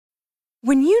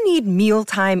When you need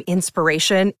mealtime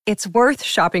inspiration, it's worth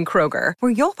shopping Kroger,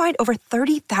 where you'll find over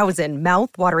 30,000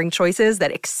 mouth-watering choices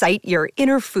that excite your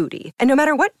inner foodie. And no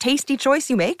matter what tasty choice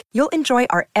you make, you'll enjoy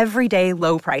our everyday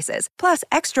low prices, plus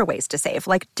extra ways to save,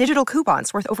 like digital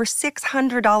coupons worth over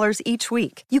 $600 each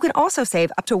week. You can also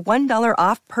save up to $1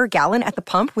 off per gallon at the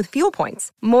pump with fuel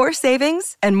points. More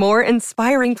savings and more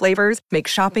inspiring flavors make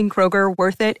shopping Kroger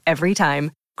worth it every time.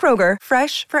 Kroger,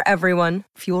 fresh for everyone.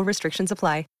 Fuel restrictions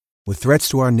apply. With threats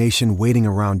to our nation waiting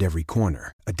around every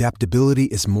corner, adaptability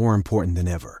is more important than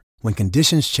ever. When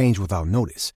conditions change without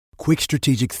notice, quick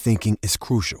strategic thinking is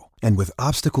crucial. And with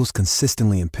obstacles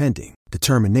consistently impending,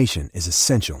 determination is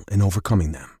essential in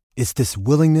overcoming them. It's this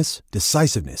willingness,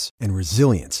 decisiveness, and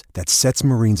resilience that sets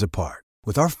Marines apart.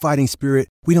 With our fighting spirit,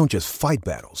 we don't just fight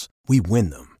battles, we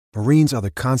win them. Marines are the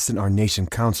constant our nation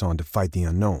counts on to fight the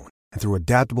unknown. And through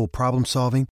adaptable problem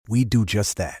solving, we do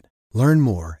just that. Learn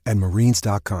more at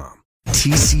marines.com.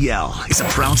 TCL is a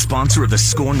proud sponsor of the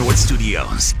Score North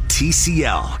Studios.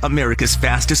 TCL, America's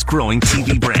fastest growing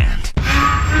TV brand.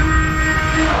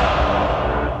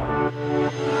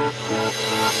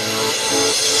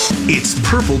 It's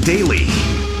Purple Daily.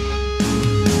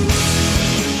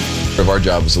 Our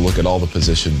job is to look at all the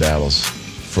position battles.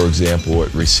 For example,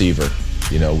 at receiver,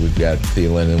 we've got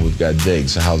Thielen and we've got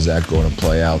Diggs. So how's that going to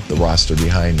play out? The roster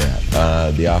behind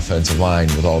that. The offensive line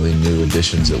with all the new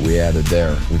additions that we added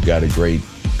there. We've got a great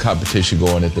competition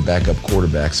going at the backup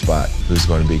quarterback spot. Who's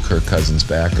going to be Kirk Cousins'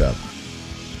 backup?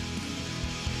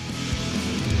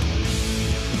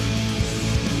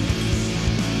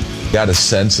 Got a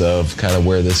sense of kind of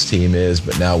where this team is,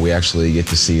 but now we actually get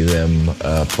to see them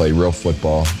play real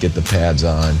football, get the pads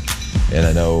on. And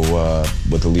I know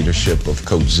with the leadership of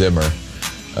Coach Zimmer,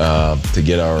 to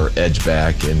get our edge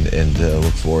back and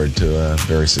look forward to a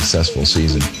very successful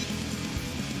season.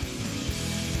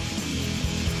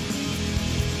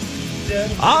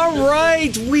 All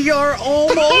right, we are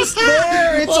almost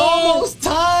there. It's almost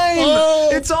time.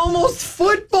 It's almost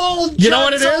football. You know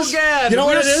what it is? You know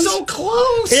what it is? So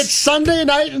close. It's Sunday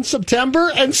night in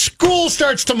September, and school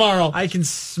starts tomorrow. I can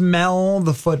smell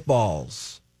the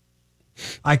footballs.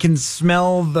 I can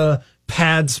smell the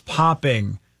pads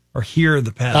popping. Or hear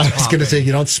the pads popping. I was going to say,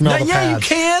 you don't smell the pads. Yeah, you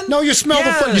can. No, you smell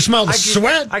the you smell the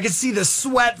sweat. I can see the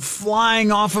sweat flying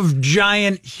off of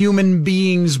giant human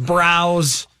beings'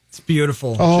 brows. It's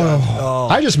beautiful.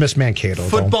 I just miss Mankato.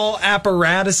 Football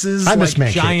apparatuses, I miss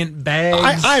Mankato. Giant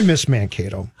bags. I miss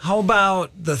Mankato. How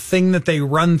about the thing that they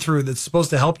run through that's supposed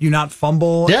to help you not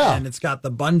fumble? Yeah. And it's got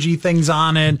the bungee things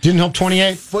on it. Didn't help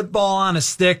 28? Football on a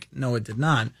stick. No, it did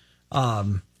not.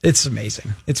 It's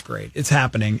amazing. It's great. It's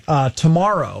happening.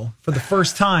 Tomorrow, for the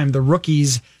first time, the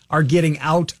rookies are getting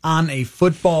out on a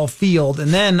football field.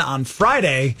 And then on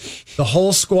Friday, the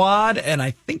whole squad, and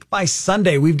I think by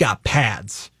Sunday, we've got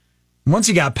pads. Once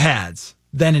you got pads,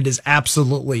 then it is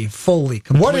absolutely,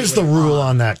 completely. What is the rule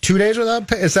on that? 2 days without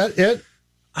pads? Is that it?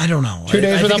 I don't know. 2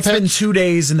 days without pads? It's been 2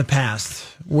 days in the past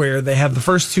where they have the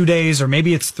first 2 days, or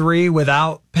maybe it's 3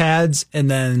 without pads, and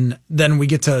then we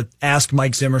get to ask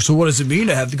Mike Zimmer, so what does it mean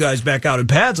to have the guys back out in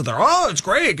pads? And they're, it's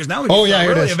great, because now we can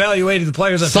really evaluate the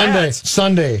players at pads.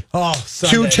 Sunday. Oh,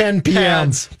 Sunday. 2:10 p.m.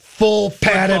 Pads. Full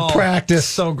padded Football. practice.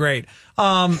 So great.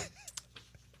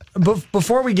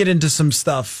 Before we get into some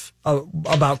stuff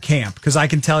about camp, because I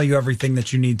can tell you everything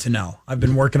that you need to know. I've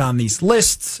been working on these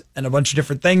lists and a bunch of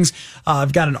different things.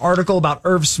 I've got an article about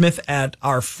Irv Smith at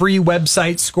our free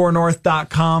website,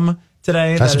 scorenorth.com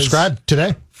today. I subscribed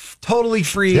today. Totally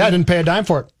free. Yeah, I didn't pay a dime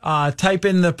for it. Type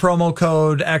in the promo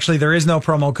code. Actually, there is no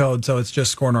promo code, so it's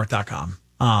just scorenorth.com.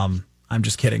 I'm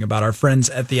just kidding about our friends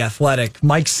at The Athletic.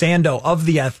 Mike Sando of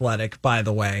The Athletic, by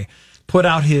the way, put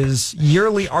out his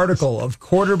yearly article of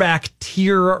quarterback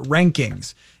tier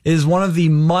rankings. It is one of the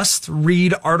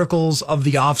must-read articles of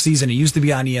the offseason. It used to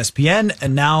be on ESPN,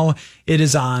 and now it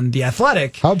is on The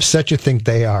Athletic. How upset you think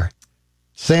they are?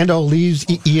 Sando leaves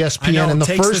ESPN, and the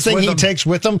first thing he takes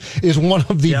with him is one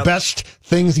of the best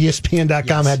things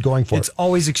ESPN.com had going for it. It's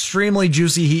always extremely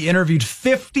juicy. He interviewed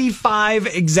 55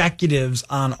 executives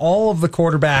on all of the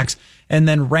quarterbacks and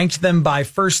then ranked them by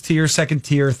first tier, second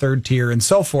tier, third tier, and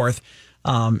so forth.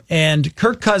 And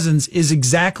Kirk Cousins is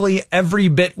exactly every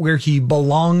bit where he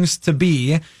belongs to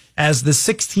be as the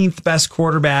 16th best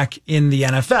quarterback in the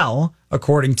NFL,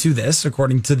 according to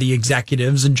the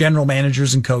executives and general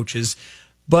managers and coaches.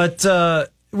 But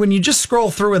when you just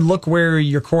scroll through and look where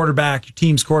your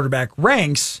team's quarterback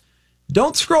ranks,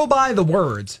 don't scroll by the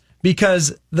words,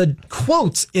 because the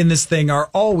quotes in this thing are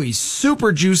always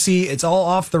super juicy. It's all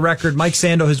off the record. Mike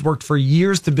Sando has worked for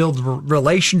years to build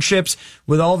relationships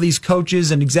with all these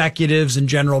coaches and executives and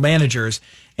general managers.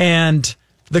 And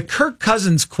the Kirk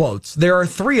Cousins quotes, there are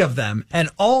 3 of them, and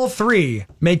all 3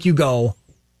 make you go,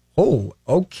 oh,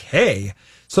 okay.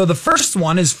 So the first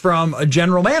one is from a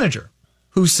general manager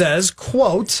who says,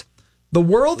 quote, the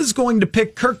world is going to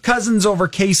pick Kirk Cousins over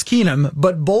Case Keenum,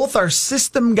 but both are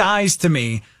system guys to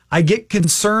me. I get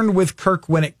concerned with Kirk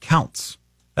when it counts.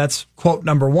 That's quote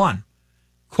number 1.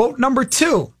 Quote number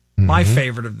 2, my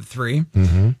favorite of the 3.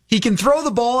 He can throw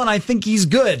the ball, and I think he's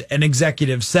good, an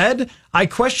executive said. I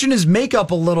question his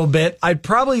makeup a little bit. I'd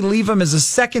probably leave him as a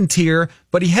second tier,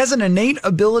 but he has an innate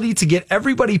ability to get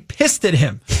everybody pissed at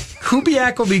him.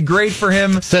 Kubiak will be great for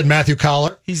him, said Matthew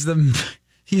Collar. He's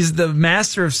the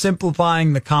master of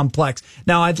simplifying the complex.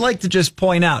 Now, I'd like to just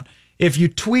point out, if you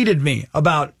tweeted me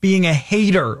about being a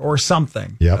hater or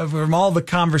something, from all the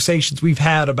conversations we've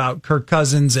had about Kirk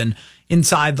Cousins and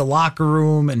inside the locker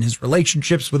room and his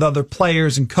relationships with other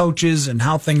players and coaches and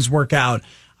how things work out,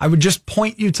 I would just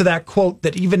point you to that quote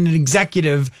that even an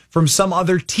executive from some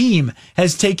other team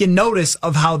has taken notice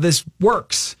of how this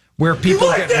works, where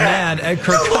people get mad at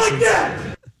Kirk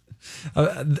Cousins.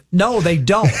 No, they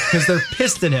don't, because they're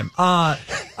pissed at him. But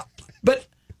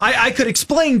I could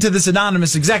explain to this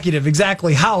anonymous executive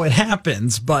exactly how it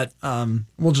happens, but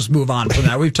we'll just move on from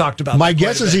that. We've talked about my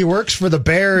guess is he works for the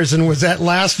Bears and was at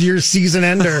last year's season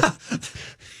ender.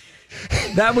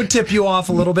 That would tip you off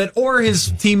a little bit. Or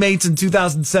his teammates in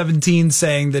 2017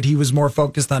 saying that he was more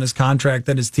focused on his contract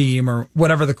than his team, or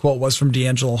whatever the quote was from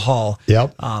D'Angelo Hall.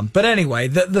 Yep. But anyway,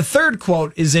 the third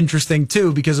quote is interesting,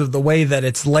 too, because of the way that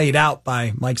it's laid out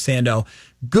by Mike Sando.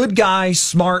 Good guy,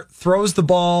 smart, throws the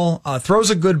ball,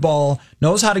 throws a good ball,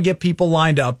 knows how to get people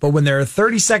lined up. But when there are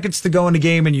 30 seconds to go in a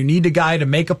game and you need a guy to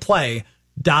make a play, ...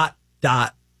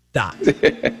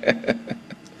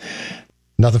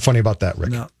 Nothing funny about that, Rick.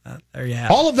 No, there you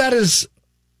have it. All of that is,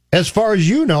 as far as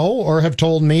you know, or have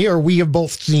told me, or we have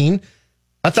both seen,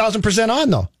 1,000%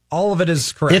 on, though. All of it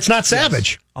is correct. It's not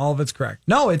savage. Yes, all of it's correct.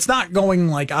 No, it's not going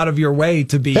like out of your way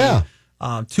to be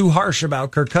too harsh about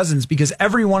Kirk Cousins, because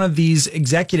every one of these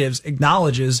executives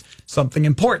acknowledges something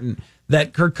important,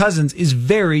 that Kirk Cousins is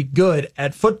very good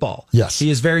at football. Yes. He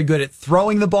is very good at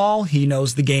throwing the ball. He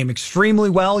knows the game extremely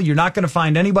well. You're not going to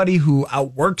find anybody who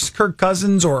outworks Kirk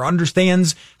Cousins or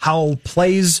understands how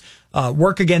plays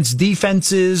work against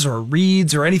defenses or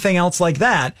reads or anything else like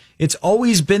that. It's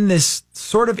always been this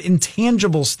sort of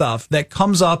intangible stuff that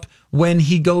comes up when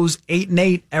he goes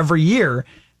 8-8 every year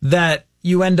that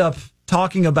you end up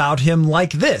talking about him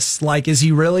like this. Like, is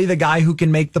he really the guy who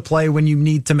can make the play when you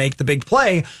need to make the big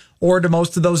play? Or do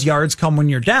most of those yards come when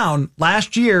you're down?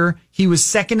 Last year, he was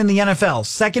second in the NFL,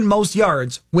 second most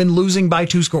yards when losing by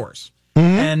 2 scores.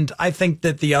 And I think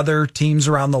that the other teams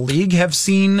around the league have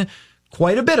seen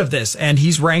quite a bit of this, and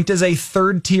he's ranked as a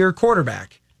 3rd-tier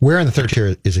quarterback. Where in the 3rd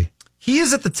tier is he? He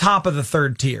is at the top of the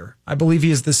 3rd tier. I believe he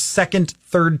is the 2nd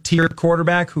 3rd-tier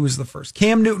quarterback. Who is the first?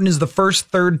 Cam Newton is the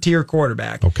first 3rd-tier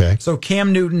quarterback. Okay. So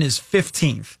Cam Newton is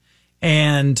 15th,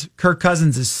 and Kirk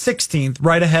Cousins is 16th,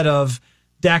 right ahead of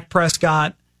Dak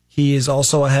Prescott. He is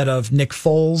also ahead of Nick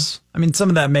Foles. I mean, some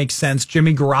of that makes sense.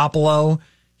 Jimmy Garoppolo.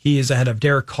 He is ahead of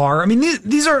Derek Carr. I mean,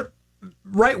 these are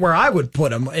right where I would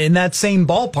put him, in that same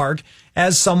ballpark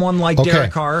as someone like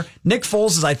Derek Carr. Nick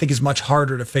Foles, I think, is much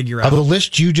harder to figure out. Of the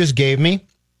list you just gave me,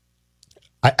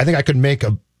 I think I could make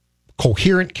a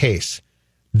coherent case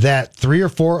that 3 or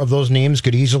 4 of those names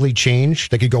could easily change.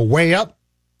 They could go way up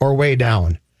or way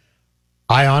down.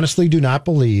 I honestly do not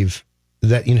believe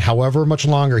that in however much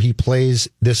longer he plays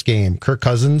this game, Kirk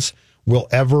Cousins will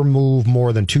ever move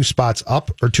more than 2 spots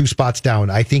up or 2 spots down.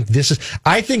 I think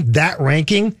that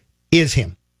ranking is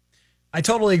him. I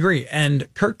totally agree.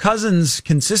 And Kirk Cousins'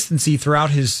 consistency throughout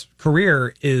his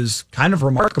career is kind of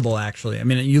remarkable, actually. I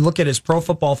mean, you look at his Pro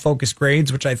Football Focus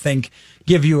grades, which I think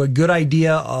give you a good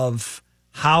idea of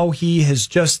how he has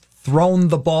just thrown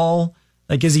the ball.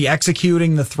 Like, is he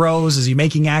executing the throws? Is he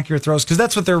making accurate throws? Because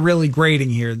that's what they're really grading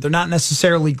here. They're not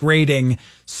necessarily grading,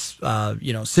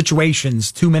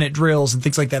 situations, 2-minute drills and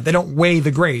things like that. They don't weigh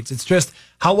the grades. It's just,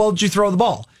 how well did you throw the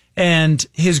ball? And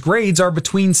his grades are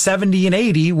between 70 and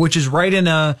 80, which is right in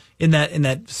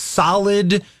that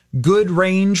solid, good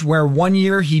range, where one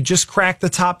year he just cracked the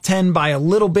top 10 by a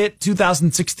little bit,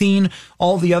 2016.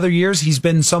 All the other years he's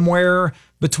been somewhere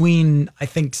between, I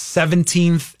think,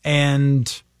 17th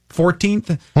and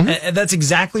 14th. And that's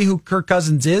exactly who Kirk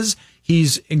Cousins is.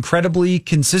 He's incredibly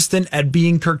consistent at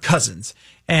being Kirk Cousins.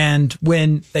 And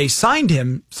when they signed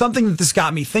him, something that this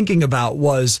got me thinking about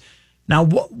was, now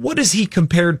what is he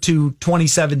compared to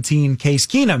 2017 Case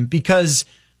Keenum? Because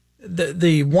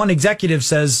the one executive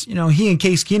says, he and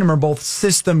Case Keenum are both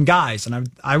system guys. And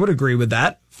I would agree with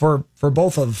that for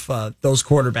both of those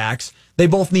quarterbacks. They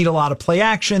both need a lot of play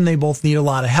action. They both need a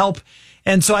lot of help.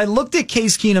 And so I looked at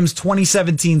Case Keenum's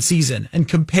 2017 season and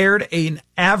compared an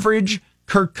average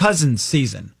Kirk Cousins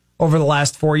season over the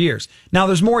last 4 years. Now,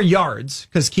 there's more yards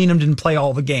because Keenum didn't play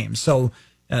all the games. So,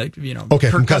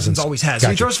 Kirk Cousins always has. Gotcha. So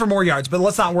he throws for more yards, but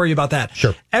let's not worry about that.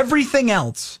 Sure. Everything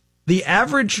else, the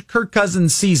average Kirk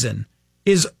Cousins season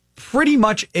is pretty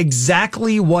much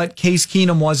exactly what Case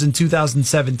Keenum was in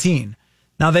 2017.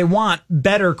 Now, they want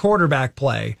better quarterback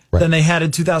play than they had in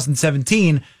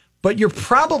 2017, but you're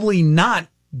probably not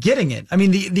getting it. I mean,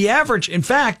 the average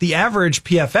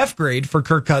PFF grade for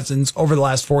Kirk Cousins over the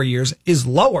last 4 years is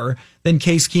lower than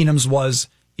Case Keenum's was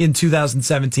in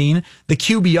 2017. The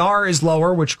QBR is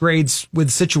lower, which grades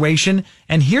with situation.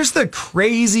 And here's the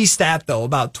crazy stat, though,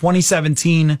 about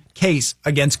 2017 Case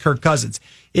against Kirk Cousins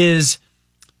is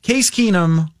Case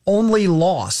Keenum only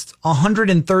lost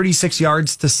 136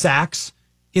 yards to sacks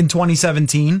in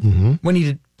 2017 when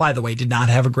he, by the way, did not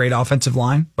have a great offensive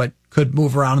line, but could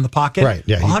move around in the pocket. Right.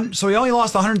 Yeah. So he only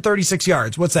lost 136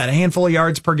 yards. What's that? A handful of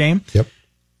yards per game? Yep.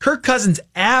 Kirk Cousins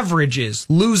averages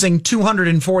losing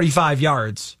 245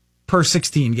 yards per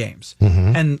 16 games.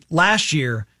 And last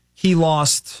year he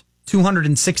lost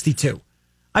 262.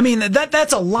 I mean,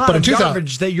 that's a lot of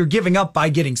garbage that you're giving up by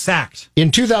getting sacked.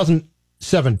 In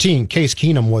 2017, Case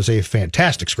Keenum was a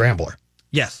fantastic scrambler.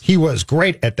 Yes. He was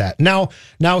great at that. Now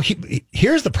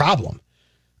here's the problem.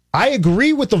 I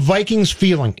agree with the Vikings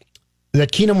feeling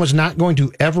that Keenum was not going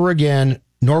to ever again,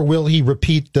 nor will he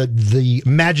repeat the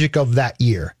magic of that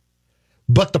year.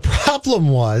 But the problem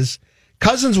was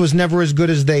Cousins was never as good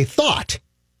as they thought.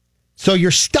 So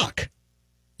you're stuck.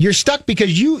 You're stuck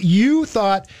because you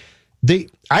thought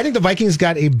I think the Vikings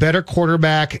got a better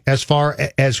quarterback as far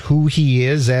as who he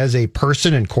is as a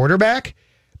person and quarterback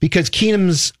because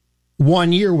Keenum's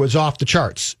 1 year was off the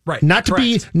charts. Right. Not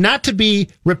to be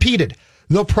repeated.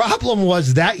 The problem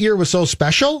was that year was so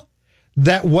special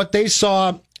that what they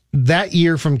saw that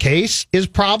year from Case is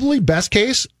probably best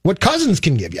case what Cousins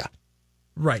can give you.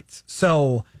 Right.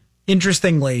 So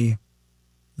interestingly,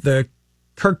 the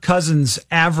Kirk Cousins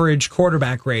average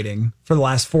quarterback rating for the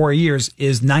last 4 years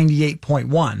is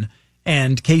 98.1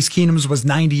 and Case Keenum's was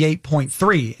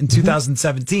 98.3 in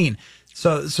 2017.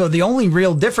 So the only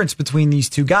real difference between these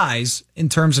two guys in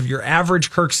terms of your average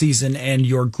Kirk season and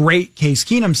your great Case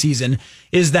Keenum season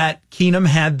is that Keenum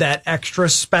had that extra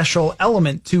special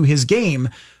element to his game,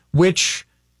 which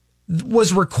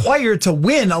was required to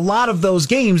win a lot of those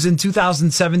games in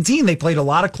 2017. They played a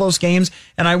lot of close games,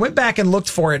 and I went back and looked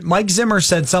for it. Mike Zimmer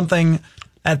said something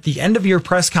at the end of your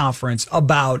press conference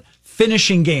about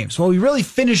finishing games. Well, we really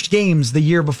finished games the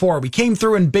year before. We came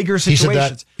through in bigger situations. He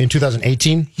said that in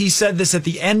 2018? He said this at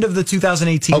the end of the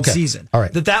 2018 season. All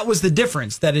right. That was the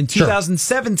difference, that in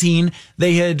 2017,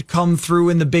 they had come through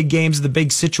in the big games, the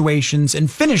big situations,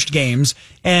 and finished games,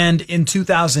 and in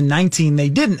 2019, they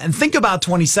didn't. And think about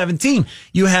 2017.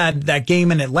 You had that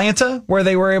game in Atlanta where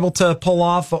they were able to pull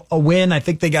off a win. I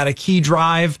think they got a key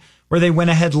drive where they went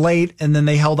ahead late, and then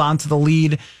they held on to the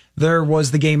lead. There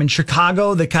was the game in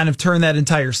Chicago that kind of turned that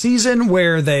entire season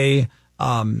where they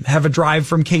have a drive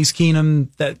from Case Keenum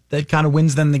that kind of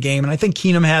wins them the game. And I think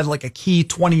Keenum had like a key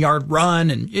 20-yard run,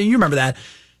 and you remember that.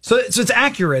 So it's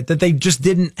accurate that they just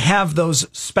didn't have those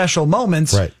special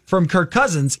moments from Kirk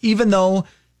Cousins, even though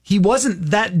he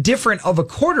wasn't that different of a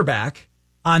quarterback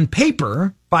on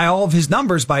paper by all of his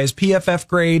numbers, by his PFF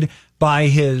grade, by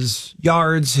his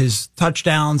yards, his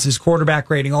touchdowns, his quarterback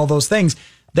rating, all those things,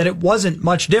 that it wasn't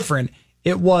much different.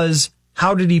 It was,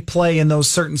 how did he play in those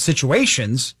certain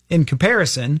situations in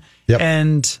comparison? Yep.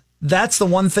 And that's the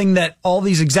one thing that all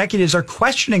these executives are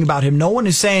questioning about him. No one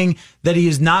is saying that he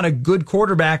is not a good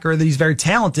quarterback or that he's very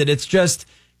talented. It's just,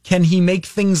 can he make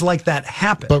things like that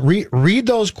happen? But read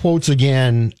those quotes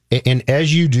again, and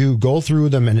as you do, go through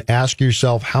them and ask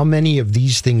yourself how many of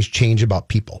these things change about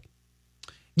people.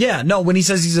 Yeah, no, when he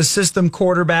says he's a system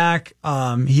quarterback,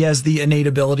 he has the innate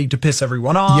ability to piss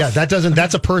everyone off. Yeah,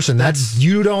 that's a person.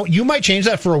 You might change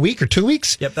that for a week or 2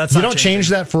 weeks. Yep, that's you not don't change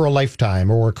that for a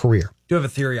lifetime or a career. I do have a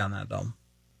theory on that, though.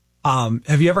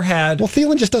 Have you ever had... Well,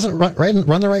 Thielen just doesn't run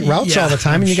the right routes all the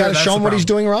time, and you got to show him what he's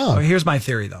doing wrong. Oh, here's my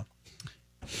theory, though.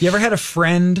 You ever had a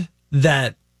friend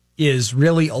that is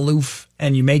really aloof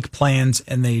and you make plans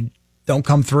and they don't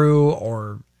come through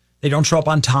or they don't show up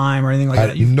on time or anything like that?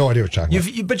 I have no idea what you're talking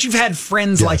about. But you've had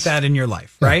friends like that in your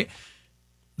life, right? Yeah.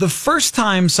 The first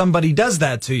time somebody does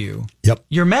that to you,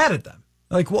 you're mad at them.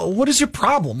 Like, well, what is your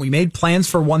problem? We made plans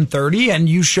for 1:30 and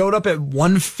you showed up at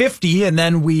 1:50 and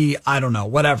then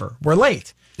we're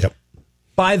late.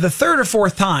 By the third or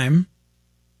fourth time,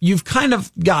 you've kind of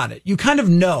got it. You kind of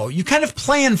know. You kind of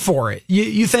plan for it.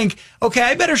 You think, okay,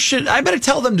 I better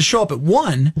tell them to show up at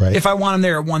 1 if I want them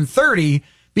there at 1:30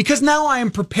 because now I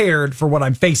am prepared for what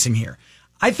I'm facing here.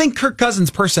 I think Kirk Cousins'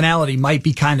 personality might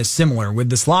be kind of similar with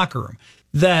this locker room.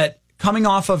 That coming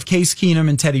off of Case Keenum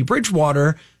and Teddy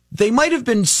Bridgewater, they might have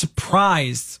been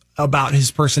surprised about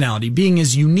his personality being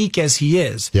as unique as he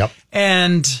is. Yep.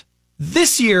 And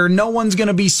this year, no one's going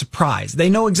to be surprised. They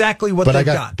know exactly what they've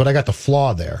got. But I got the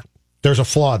flaw there. There's a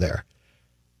flaw there.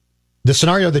 The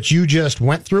scenario that you just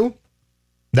went through,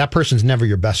 that person's never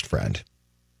your best friend.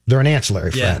 They're an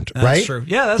ancillary friend, that's right? True.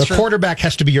 Yeah, that's true. The quarterback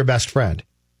has to be your best friend.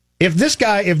 If this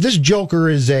joker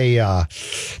is a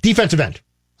defensive end,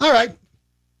 all right,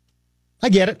 I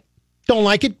get it. Don't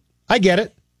like it. I get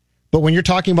it. But when you're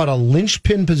talking about a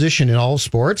linchpin position in all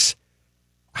sports,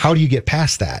 how do you get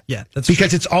past that? Yeah, that's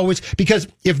because true. Because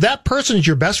if that person is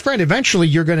your best friend, eventually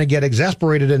you're going to get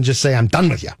exasperated and just say, I'm done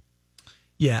with you.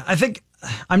 Yeah, I think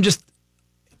I'm just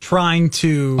trying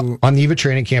to... On the eve of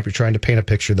training camp, you're trying to paint a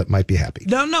picture that might be happy.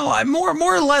 No, I'm more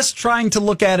or less trying to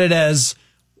look at it as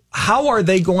how are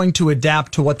they going to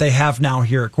adapt to what they have now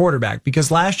here at quarterback?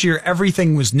 Because last year,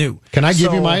 everything was new. Can I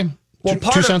give you my...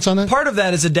 Two cents on that? Part of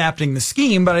that is adapting the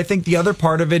scheme, but I think the other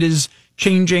part of it is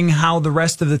changing how the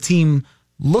rest of the team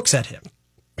looks at him.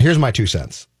 Here's my 2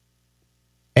 cents.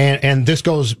 And this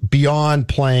goes beyond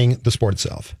playing the sport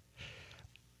itself.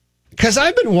 Because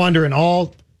I've been wondering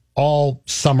all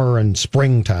summer and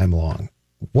springtime long,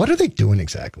 what are they doing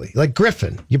exactly? Like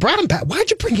Griffin, you brought him back. Why'd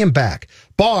you bring him back?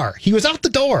 Barr, he was out the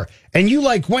door. And you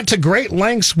went to great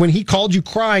lengths when he called you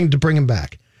crying to bring him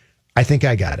back. I think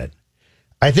I got it.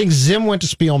 I think Zim went to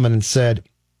Spielman and said,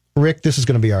 Rick, this is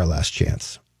going to be our last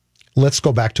chance. Let's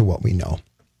go back to what we know.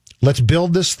 Let's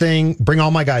build this thing, bring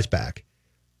all my guys back.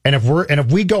 And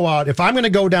if we go out, if I'm going to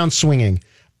go down swinging,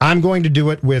 I'm going to do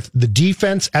it with the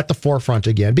defense at the forefront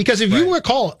again. Because if you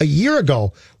recall, a year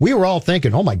ago, we were all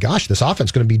thinking, oh my gosh, this offense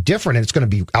is going to be different. And it's going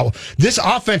to be, this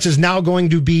offense is now going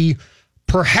to be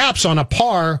perhaps on a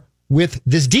par with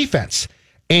this defense.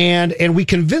 And we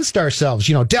convinced ourselves,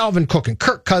 Dalvin Cook and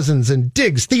Kirk Cousins and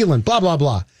Diggs, Thielen, blah, blah,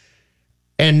 blah.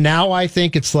 And now I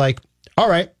think it's like, all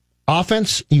right,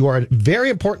 offense, you are a very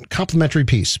important complementary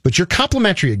piece, but you're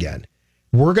complementary again.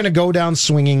 We're going to go down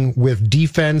swinging with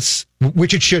defense,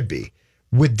 which it should be,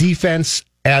 with defense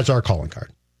as our calling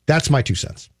card. That's my 2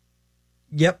 cents.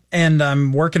 Yep, and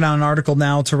I'm working on an article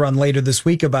now to run later this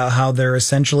week about how they're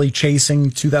essentially chasing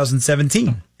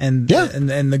 2017 and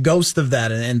the ghost of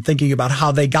that and thinking about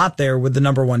how they got there with the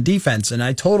number one defense. And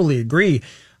I totally agree.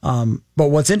 But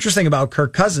what's interesting about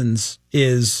Kirk Cousins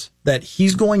is that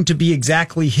he's going to be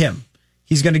exactly him.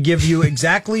 He's going to give you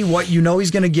exactly what you know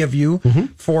he's going to give you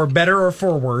for better or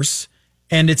for worse.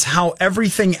 And it's how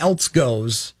everything else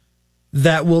goes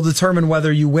that will determine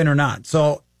whether you win or not.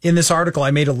 So in this article,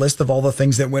 I made a list of all the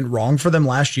things that went wrong for them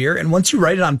last year. And once you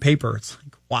write it on paper, it's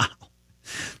like, wow,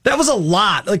 that was a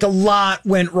lot. Like a lot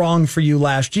went wrong for you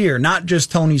last year. Not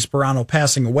just Tony Sperano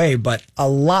passing away, but a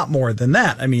lot more than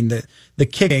that. I mean, the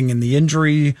kicking and the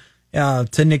injury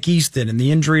to Nick Easton and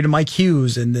the injury to Mike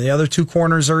Hughes and the other two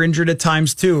corners are injured at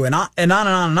times too. And on and on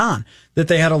and on. That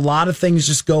they had a lot of things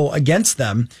just go against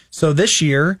them. So this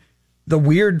year, the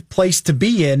weird place to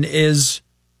be in is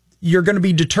you're going to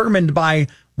be determined by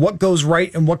what goes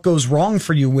right and what goes wrong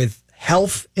for you with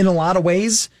health in a lot of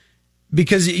ways,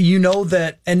 because you know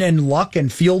that, and luck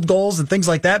and field goals and things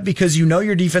like that, because you know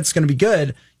your defense is going to be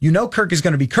good. You know Kirk is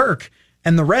going to be Kirk,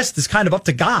 and the rest is kind of up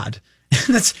to God.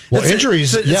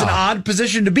 Injuries. It's an odd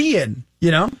position to be in,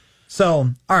 So,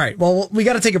 all right. Well, we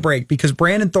got to take a break because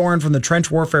Brandon Thorn from the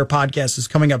Trench Warfare podcast is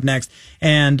coming up next.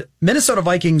 And Minnesota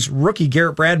Vikings rookie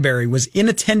Garrett Bradbury was in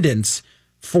attendance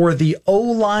for the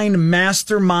O-Line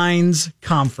Masterminds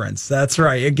Conference. That's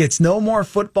right. It gets no more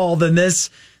football than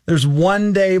this. There's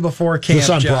one day before camp. This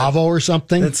on Bravo or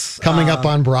something? It's coming up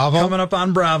on Bravo? Coming up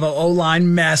on Bravo. O-Line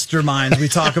Masterminds. We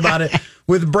talk about it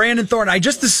with Brandon Thorn. I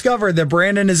just discovered that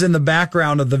Brandon is in the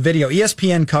background of the video.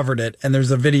 ESPN covered it, and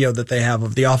there's a video that they have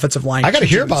of the offensive line. I got to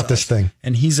hear about this thing.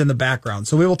 And he's in the background.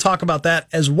 So we will talk about that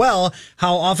as well,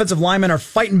 how offensive linemen are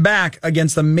fighting back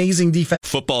against amazing defense.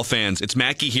 Football fans, it's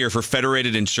Mackie here for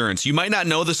Federated Insurance. You might not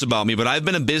know this about me, but I've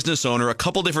been a business owner a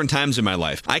couple different times in my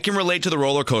life. I can relate to the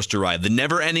roller coaster ride, the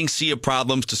never-ending sea of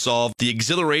problems to solve, the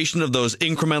exhilaration of those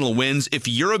incremental wins. If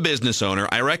you're a business owner,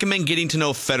 I recommend getting to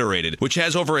know Federated, which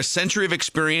has over a century of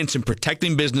experience in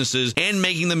protecting businesses and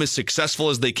making them as successful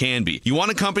as they can be. You want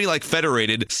a company like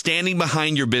Federated standing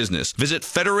behind your business. Visit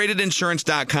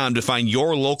federatedinsurance.com to find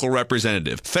your local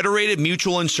representative. Federated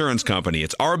Mutual Insurance Company.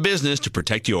 It's our business to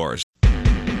protect yours.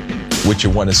 what you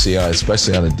want to see,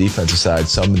 especially on the defensive side.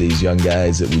 Some of these young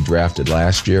guys that we drafted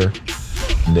last year,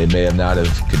 they may have not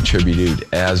have contributed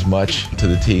as much to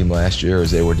the team last year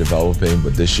as they were developing,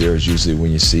 but this year is usually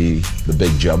when you see the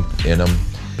big jump in them.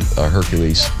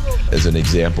 Hercules is an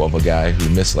example of a guy who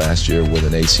missed last year with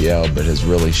an ACL but has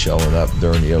really shown up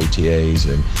during the OTAs.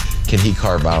 And can he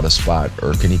carve out a spot,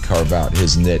 or can he carve out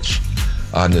his niche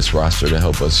on this roster to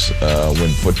help us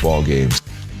win football games?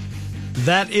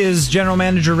 That is General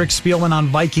Manager Rick Spielman on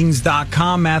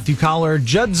Vikings.com. Matthew Coller,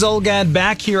 Judd Zulgad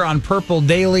back here on Purple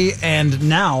Daily, and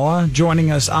now joining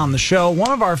us on the show,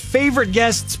 one of our favorite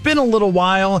guests. It's been a little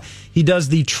while. He does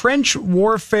the Trench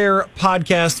Warfare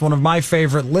podcast, one of my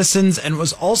favorite listens, and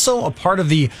was also a part of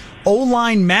the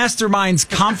O-Line Masterminds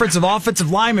Conference of Offensive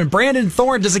Linemen. Brandon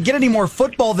Thorn, does it get any more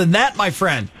football than that, my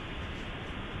friend?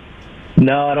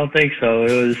 No, I don't think so.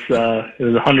 It was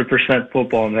 100%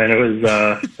 football, man. It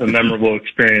was a memorable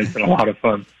experience and a lot of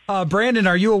fun. Brandon,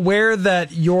 are you aware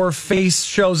that your face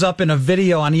shows up in a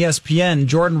video on ESPN?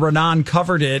 Jordan Renan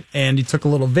covered it, and he took a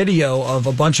little video of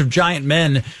a bunch of giant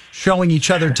men showing each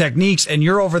other techniques, and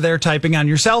you're over there typing on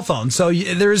your cell phone. So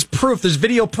there's proof, there's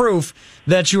video proof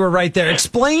that you were right there.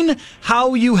 Explain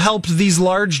how you helped these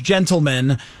large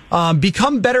gentlemen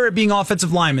become better at being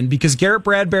offensive linemen, because Garrett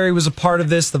Bradbury was a part of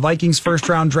this, the Vikings'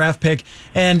 first-round draft pick,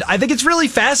 and I think it's really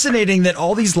fascinating that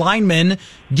all these linemen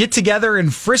get together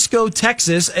in Frisco,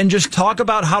 Texas, and just talk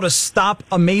about how to stop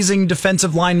amazing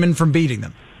defensive linemen from beating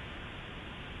them.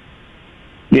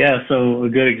 Yeah, so a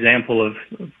good example of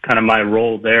kind of my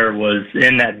role there was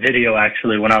in that video,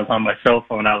 actually. When I was on my cell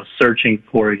phone, I was searching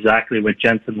for exactly what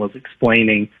Jensen was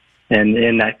explaining, and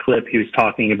in that clip, he was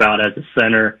talking about, as a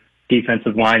center,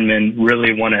 defensive linemen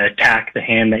really want to attack the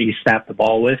hand that you snap the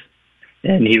ball with.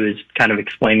 And he was kind of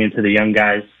explaining to the young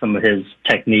guys some of his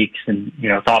techniques and,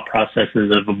 thought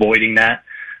processes of avoiding that.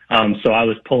 So I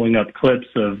was pulling up clips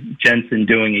of Jensen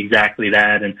doing exactly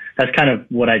that. And that's kind of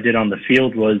what I did on the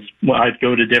field was, I'd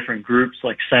go to different groups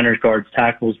like centers, guards,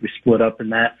 tackles. We split up in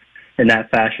that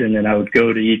fashion. And I would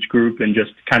go to each group and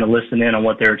just kind of listen in on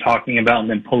what they were talking about, and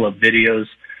then pull up videos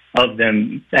of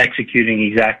them executing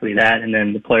exactly that. And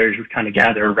then the players would kind of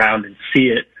gather around and see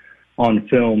it on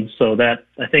film. So that,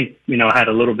 I think, had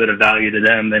a little bit of value to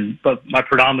them. But my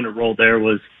predominant role there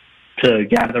was to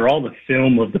gather all the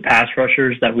film of the pass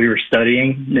rushers that we were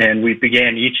studying. And we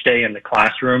began each day in the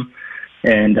classroom.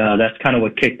 And that's kind of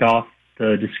what kicked off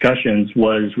the discussions.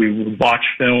 Was we would watch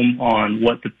film on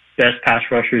what the best pass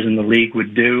rushers in the league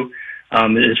would do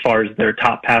as far as their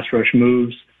top pass rush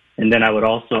moves. And then I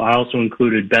also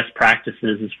included best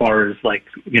practices as far as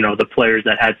the players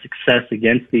that had success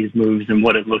against these moves and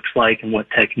what it looks like and what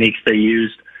techniques they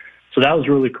used. So that was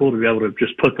really cool to be able to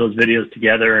just put those videos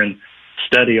together and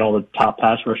study all the top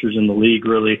pass rushers in the league,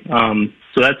 really.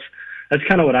 So that's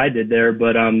kind of what I did there.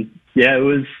 But yeah, it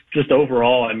was just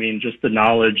overall, just the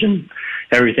knowledge and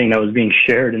everything that was being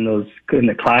shared in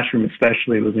the classroom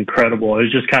especially was incredible. It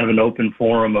was just kind of an open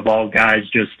forum of all guys,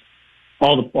 just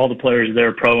all the players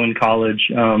there, pro and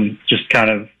college, just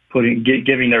kind of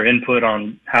giving their input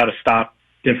on how to stop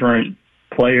different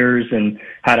players and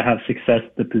how to have success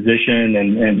at the position,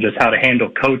 and just how to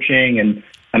handle coaching, and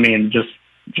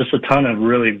just a ton of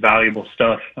really valuable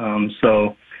stuff.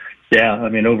 So yeah,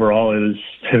 overall it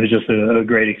was just a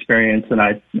great experience, and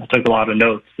I took a lot of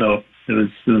notes, so it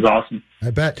was awesome.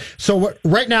 I bet. So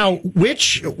right now,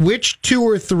 which 2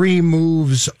 or 3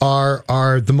 moves are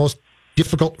the most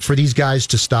difficult for these guys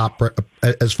to stop,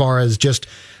 as far as just,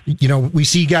 we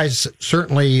see guys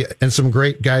certainly, and some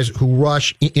great guys who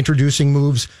rush introducing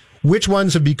moves. Which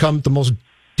ones have become the most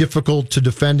difficult to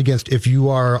defend against if you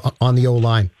are on the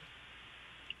O-line?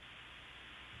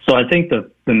 So I think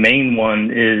the main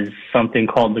one is something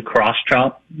called the cross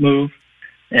chop move.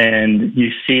 And you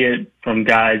see it from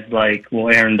guys like,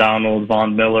 Aaron Donald,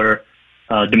 Von Miller,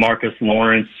 DeMarcus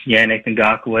Lawrence, Yannick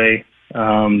Ngakoue,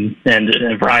 and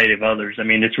a variety of others.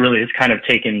 It's kind of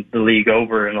taken the league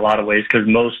over in a lot of ways, because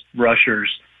most rushers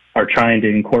are trying to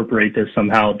incorporate this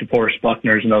somehow. DeForest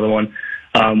Buckner is another one,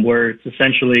 where it's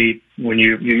essentially when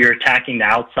you're attacking the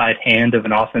outside hand of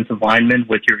an offensive lineman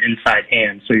with your inside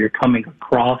hand. So you're coming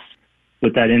across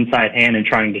with that inside hand and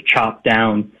trying to chop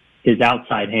down his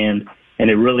outside hand. And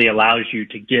it really allows you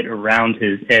to get around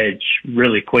his edge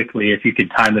really quickly if you could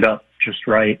time it up just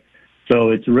right. So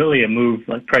it's really a move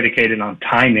predicated on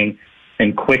timing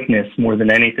and quickness more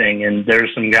than anything. And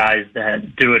there's some guys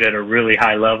that do it at a really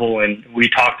high level, and we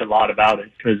talked a lot about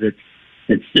it because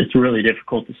it's really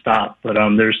difficult to stop. But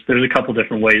there's a couple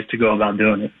different ways to go about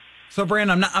doing it. So,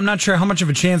 Brandon, I'm not sure how much of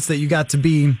a chance that you got to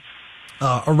be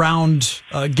around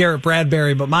Garrett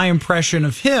Bradbury, but my impression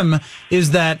of him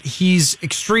is that he's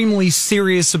extremely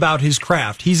serious about his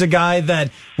craft. He's a guy that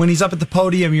when he's up at the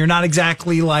podium, you're not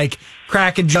exactly like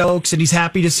cracking jokes and he's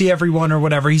happy to see everyone or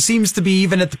whatever. He seems to be,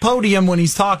 even at the podium when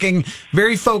he's talking,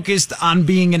 very focused on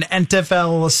being an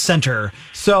NFL center.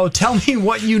 So tell me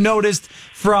what you noticed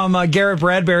from Garrett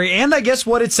Bradbury, and I guess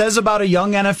what it says about a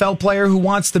young NFL player who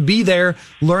wants to be there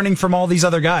learning from all these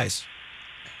other guys.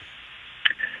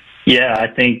 Yeah, I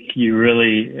think you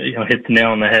really hit the nail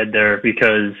on the head there,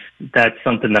 because that's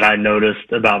something that I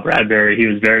noticed about Bradbury. He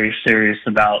was very serious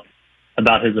about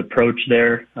his approach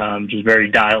there, just very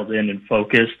dialed in and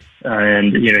focused.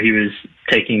 And, he was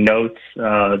taking notes,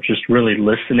 just really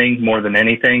listening more than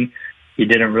anything. He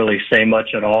didn't really say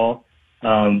much at all,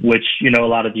 which, a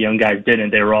lot of the young guys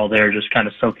didn't. They were all there just kind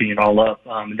of soaking it all up.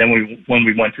 And then when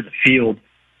we went to the field,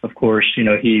 of course,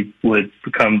 he would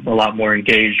become a lot more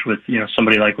engaged with,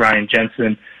 somebody like Ryan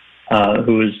Jensen,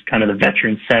 who was kind of the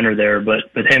veteran center there. But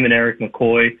him and Eric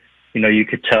McCoy, you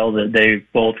could tell that they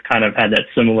both kind of had that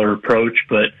similar approach.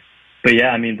 But yeah,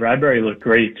 I mean, Bradbury looked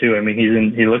great too. I mean,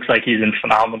 he looks like he's in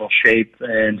phenomenal shape,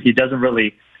 and he doesn't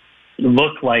really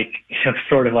look like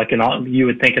sort of like you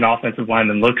would think an offensive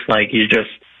lineman looks like.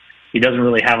 He doesn't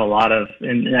really have a lot of,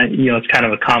 and it's kind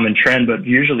of a common trend, but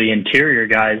usually interior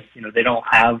guys,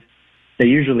 they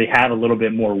usually have a little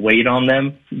bit more weight on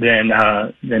them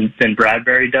than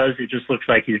Bradbury does. It just looks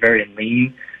like he's very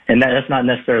lean, and that's not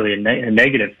necessarily a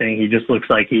negative thing. He just looks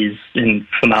like he's in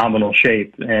phenomenal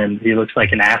shape, and he looks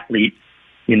like an athlete,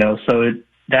 so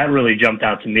that really jumped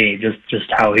out to me,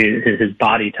 just how his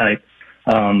body type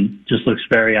just looks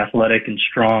very athletic and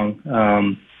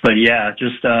strong. But yeah,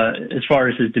 just as far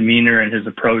as his demeanor and his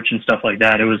approach and stuff like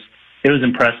that, it was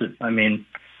impressive. I mean,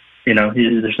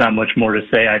 there's not much more to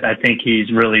say. I think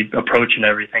he's really approaching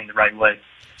everything the right way.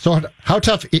 So how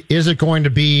tough is it going to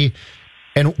be,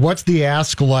 and what's the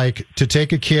ask like to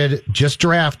take a kid just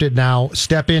drafted now,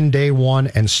 step in day one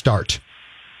and start?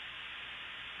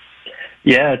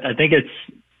 Yeah, I think it's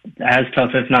as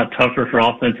tough, if not tougher, for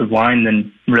offensive line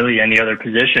than really any other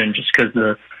position, just because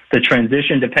the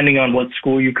transition, depending on what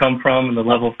school you come from and the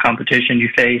level of competition you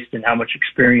faced and how much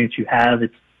experience you have,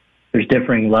 there's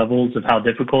differing levels of how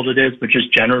difficult it is. But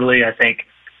just generally, I think,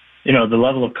 the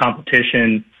level of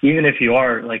competition, even if you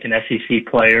are like an SEC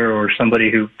player or somebody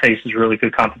who faces really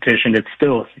good competition, it's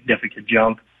still a significant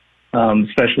jump,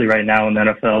 especially right now in the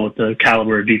NFL with the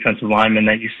caliber of defensive linemen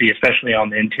that you see, especially on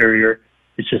the interior.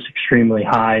 It's just extremely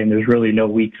high, and there's really no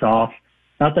weeks off.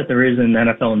 Not that there is in the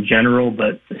NFL in general,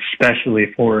 but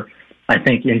especially for, I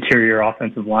think, interior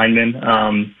offensive linemen.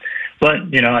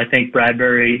 But, I think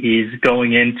Bradbury, he's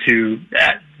going into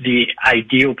the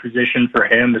ideal position for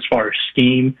him as far as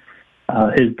scheme,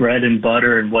 his bread and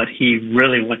butter, and what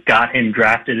got him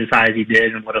drafted as high as he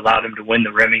did and what allowed him to win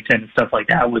the Remington and stuff like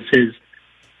that was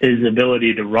his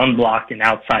ability to run block in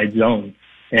outside zone.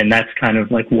 And that's kind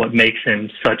of like what makes him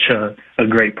such a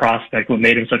great prospect, what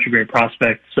made him such a great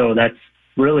prospect. So that's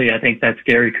really, I think that's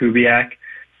Gary Kubiak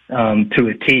to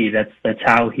a T. That's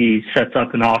how he sets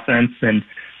up an offense, and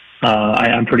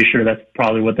I'm pretty sure that's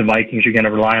probably what the Vikings are going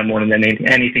to rely on more than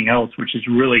anything else, which is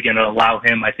really going to allow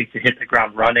him, I think, to hit the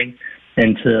ground running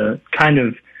and to kind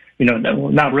of,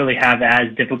 not really have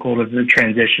as difficult of a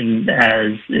transition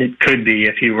as it could be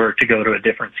if he were to go to a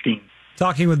different scheme.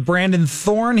 Talking with Brandon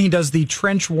Thorn. He does the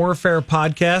Trench Warfare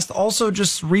podcast. Also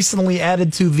just recently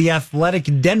added to The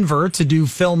Athletic Denver to do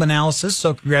film analysis.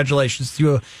 So congratulations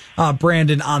to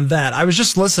Brandon on that. I was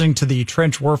just listening to the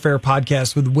Trench Warfare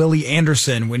podcast with Willie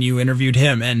Anderson when you interviewed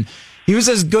him, and he was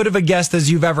as good of a guest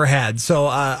as you've ever had. So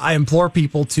I implore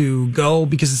people to go,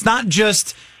 because it's not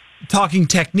just talking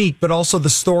technique, but also the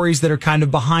stories that are kind of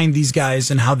behind these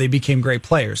guys and how they became great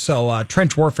players. So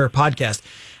Trench Warfare podcast.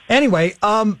 Anyway,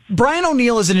 Brian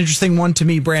O'Neill is an interesting one to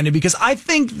me, Brandon, because I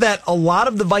think that a lot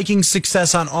of the Vikings'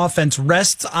 success on offense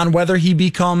rests on whether he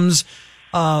becomes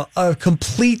a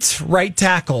complete right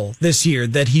tackle this year,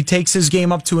 that he takes his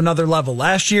game up to another level.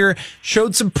 Last year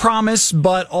showed some promise,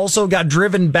 but also got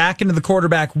driven back into the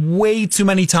quarterback way too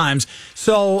many times.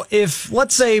 So if,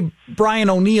 let's say, Brian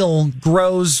O'Neill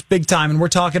grows big time, and we're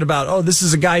talking about, this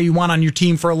is a guy you want on your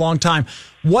team for a long time,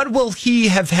 what will he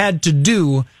have had to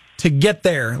do to get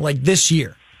there, like this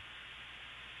year?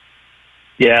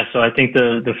 Yeah, so I think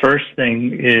the first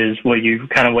thing is what you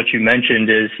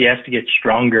mentioned is he has to get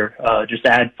stronger, just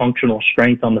add functional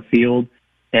strength on the field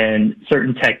and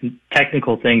certain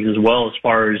technical things as well, as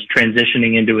far as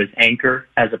transitioning into his anchor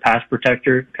as a pass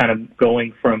protector, kind of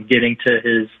going from getting to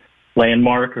his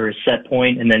landmark or his set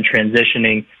point and then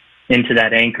transitioning into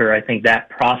that anchor. I think that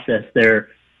process there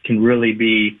can really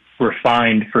be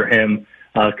refined for him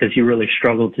because he really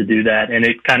struggled to do that. And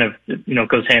it kind of,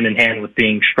 goes hand in hand with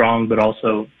being strong, but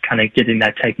also kind of getting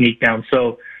that technique down.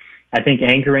 So I think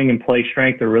anchoring and play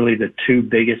strength are really the two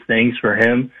biggest things for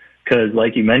him, because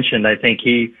like you mentioned, I think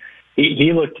he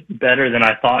looked better than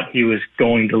I thought he was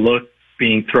going to look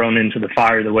being thrown into the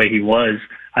fire the way he was.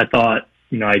 I thought,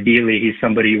 ideally he's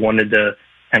somebody you wanted to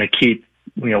kind of keep,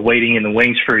 waiting in the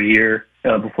wings for a year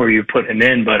before you put him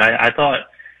in. But I thought,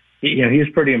 he was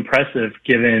pretty impressive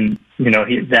given,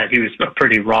 that he was a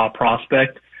pretty raw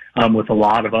prospect with a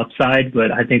lot of upside.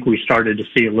 But I think we started to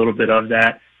see a little bit of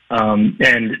that.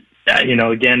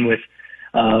 Again,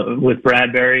 with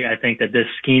Bradbury, I think that this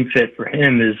scheme fit for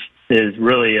him is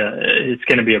really it's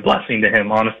going to be a blessing to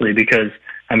him, honestly, because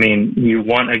you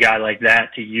want a guy like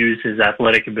that to use his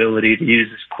athletic ability, to use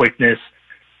his quickness,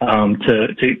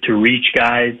 to reach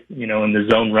guys, in the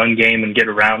zone run game and get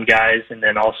around guys, and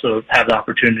then also have the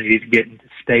opportunity to get into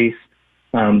space.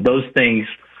 Those things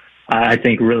I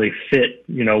think really fit,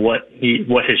 what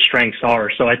his strengths are.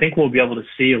 So I think we'll be able to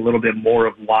see a little bit more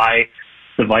of why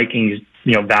the Vikings,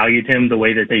 valued him the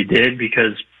way that they did,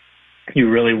 because you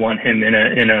really want him in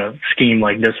a scheme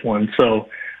like this one. So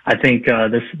I think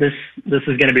this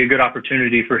is going to be a good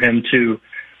opportunity for him to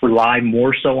rely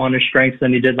more so on his strengths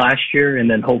than he did last year, and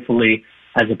then hopefully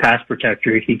as a pass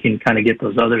protector he can kind of get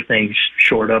those other things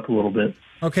shored up a little bit.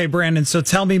 Okay, Brandon, so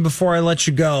tell me before I let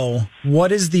you go,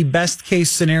 what is the best case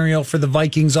scenario for the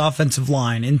Vikings offensive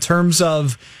line in terms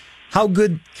of how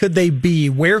good could they be?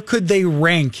 Where could they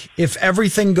rank if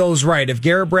everything goes right? If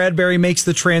Garrett Bradbury makes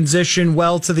the transition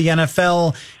well to the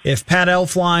NFL, if Pat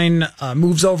Elflein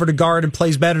moves over to guard and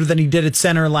plays better than he did at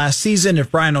center last season,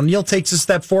 if Brian O'Neill takes a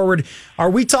step forward, are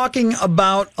we talking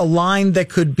about a line that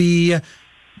could be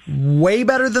way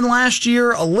better than last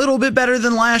year, a little bit better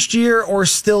than last year, or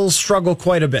still struggle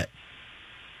quite a bit?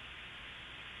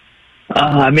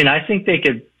 I think they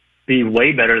could be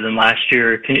way better than last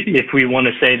year. If we want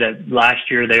to say that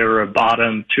last year they were a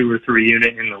bottom 2 or 3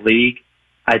 unit in the league,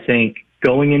 I think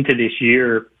going into this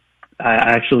year, I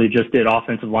actually just did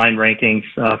offensive line rankings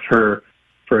for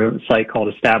a site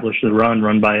called Establish the Run,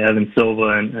 run by Evan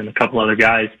Silva and a couple other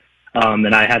guys.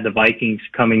 And I had the Vikings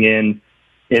coming in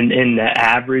the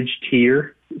average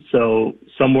tier. So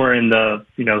somewhere in the,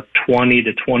 20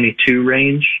 to 22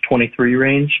 range, 23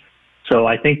 range. So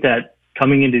I think that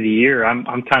coming into the year,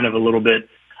 I'm kind of a little bit,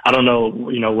 I don't know,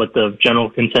 what the general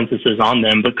consensus is on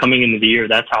them, but coming into the year,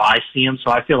 that's how I see them.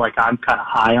 So I feel like I'm kind of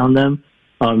high on them,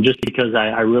 just because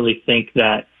I really think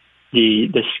that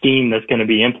the scheme that's going to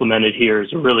be implemented here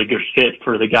is a really good fit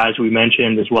for the guys we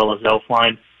mentioned, as well as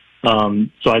Elflein.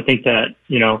 So I think that,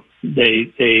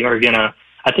 they are going to,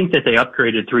 I think that they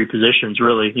upgraded 3 positions,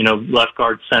 really, left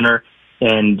guard, center,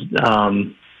 and,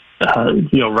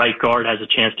 right guard has a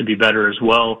chance to be better as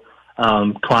well.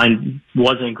 Klein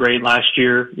wasn't great last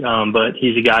year, but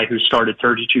he's a guy who started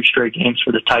 32 straight games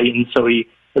for the Titans, so he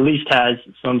at least has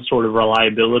some sort of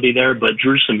reliability there. But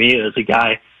Drew Samia is a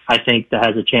guy I think that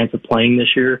has a chance of playing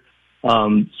this year.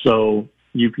 So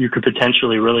you could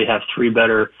potentially really have 3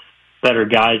 better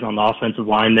guys on the offensive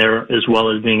line there, as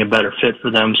well as being a better fit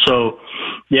for them. So,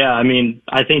 yeah,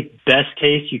 I think best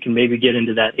case you can maybe get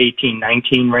into that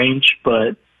 18-19 range,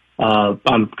 but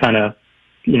I'm kind of,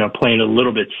 playing a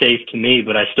little bit safe to me,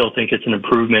 but I still think it's an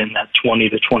improvement in that 20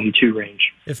 to 22 range.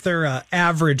 If they're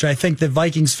average, I think that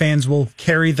Vikings fans will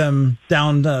carry them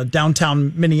down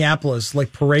downtown Minneapolis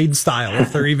like parade style,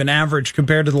 if they're even average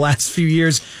compared to the last few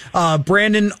years.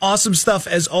 Brandon, awesome stuff.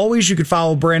 As always, you could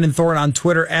follow Brandon Thorn on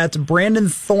Twitter at Brandon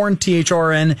Thorn,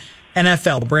 THRN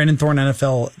NFL. Brandon Thorn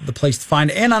NFL, the place to find.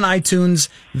 And on iTunes,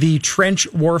 the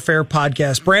Trench Warfare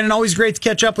Podcast. Brandon, always great to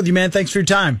catch up with you, man. Thanks for your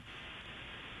time.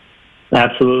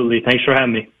 Absolutely. Thanks for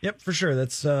having me. Yep, for sure.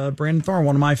 That's Brandon Thorn,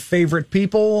 one of my favorite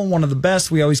people, one of the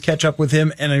best. We always catch up with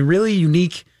him, and a really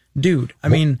unique dude.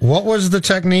 What was the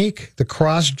technique? The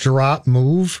cross drop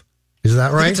move? Is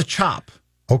that right? It's a chop.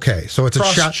 Okay, so it's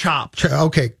cross a chop.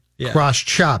 Okay, yeah. Cross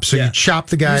chop. So you chop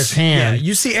the guy's hand. Yeah,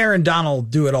 you see Aaron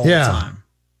Donald do it all the time.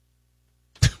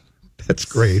 That's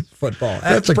great. Football.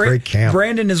 That's a great camp.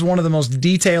 Brandon is one of the most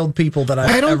detailed people that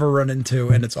I've ever run into,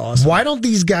 and it's awesome. Why don't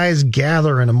these guys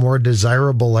gather in a more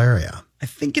desirable area? I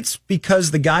think it's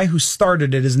because the guy who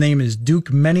started it, his name is Duke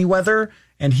Manyweather,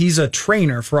 and he's a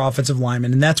trainer for offensive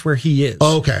linemen, and that's where he is.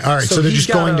 Okay, all right. So they're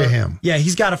just going to him. Yeah,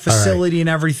 he's got a facility and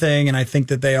everything, and I think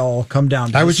that they all come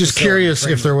down to I was just curious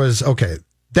if there was, okay,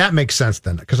 that makes sense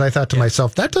then, because I thought to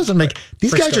myself, that doesn't make,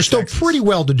 these guys are still pretty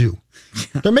well to do.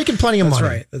 They're making plenty of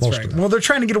money. That's right. Well, they're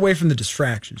trying to get away from the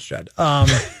distractions, Jed.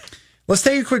 Let's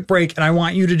take a quick break, and I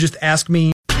want you to just ask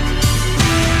me.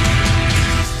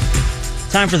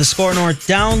 Time for the Score North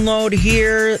download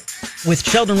here. With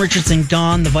Sheldon Richardson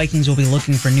gone, the Vikings will be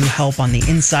looking for new help on the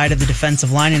inside of the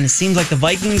defensive line, and it seems like the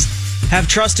Vikings have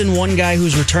trust in one guy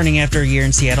who's returning after a year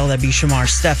in Seattle. That'd be Shamar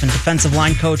Stephen. Defensive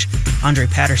line coach Andre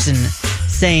Patterson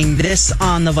saying this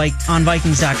on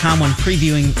Vikings.com when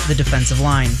previewing the defensive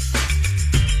line.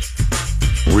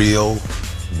 Real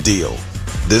deal.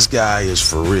 This guy is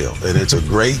for real, and it's a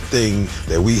great thing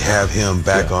that we have him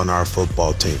back on our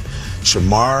football team.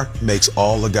 Shamar makes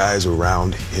all the guys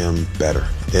around him better.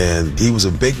 And he was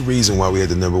a big reason why we had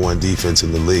the #1 defense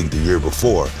in the league the year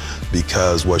before,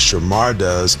 because what Shamar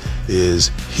does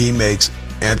is he makes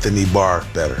Anthony Barr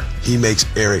better. He makes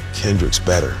Eric Kendricks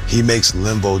better. He makes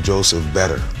Linval Joseph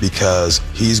better because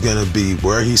he's going to be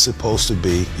where he's supposed to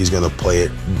be. He's going to play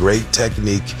it great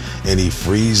technique, and he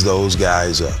frees those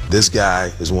guys up. This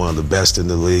guy is one of the best in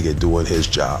the league at doing his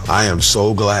job. I am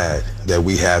so glad that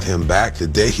we have him back. The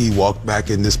day he walked back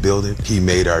in this building, he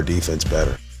made our defense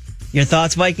better. Your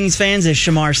thoughts, Vikings fans? Is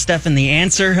Shamar Stephen the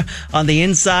answer on the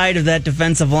inside of that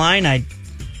defensive line? I'm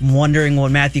wondering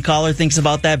what Matthew Collar thinks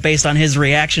about that based on his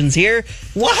reactions here.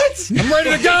 What? I'm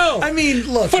ready to go. I mean,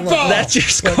 look. Football. That's your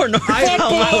Score North download.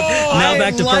 Now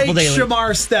back to Purple Daily.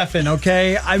 Shamar Stephen,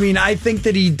 okay? I mean, I think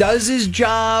that he does his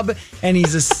job, and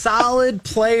he's a solid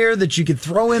player that you could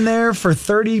throw in there for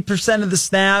 30% of the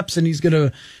snaps, and he's going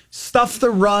to stuff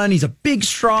the run. He's a big,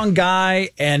 strong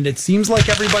guy, and it seems like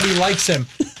everybody likes him.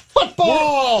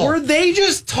 Football! Were they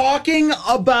just talking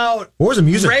about What was the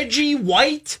music? Reggie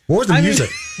White? What was the music?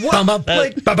 What, Bum, bum,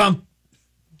 like, bum, bum,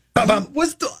 bum, bum,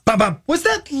 was bum, bum.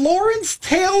 that Lawrence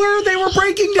Taylor they were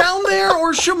breaking down there,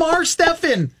 or Shamar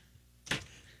Stephen?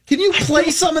 Can you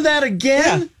play some of that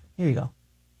again? Yeah. Here you go.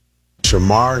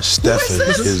 Shamar Stephen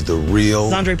is the real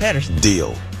It's Andre Patterson.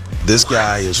 deal. This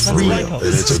guy is for real, and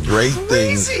it's a great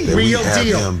thing that we Real have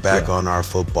deal. him back on our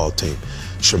football team.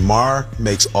 Shamar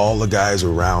makes all the guys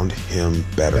around him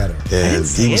better. And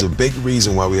he was a big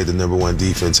reason why we had the #1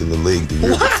 defense in the league the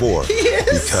year before.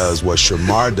 Because what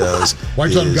Shamar does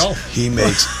Why'd you let him go? is he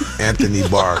makes Anthony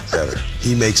Barr better.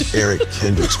 He makes Eric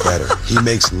Kendricks better. He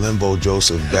makes Linval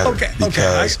Joseph better. Okay.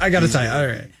 I got to tell you. All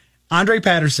right. Andre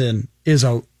Patterson is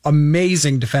a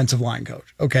amazing defensive line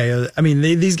coach. Okay. I mean,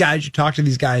 these guys, you talk to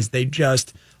these guys, they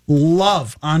just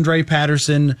love Andre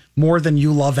Patterson more than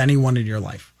you love anyone in your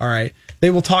life. All right. They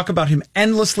will talk about him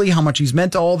endlessly, how much he's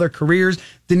meant to all their careers.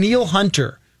 Danielle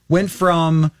Hunter went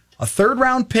from a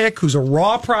third-round pick who's a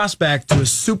raw prospect to a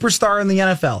superstar in the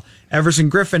NFL. Everson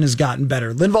Griffin has gotten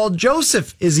better. Linval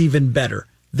Joseph is even better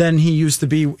than he used to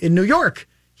be in New York.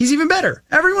 He's even better.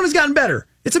 Everyone has gotten better.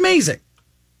 It's amazing.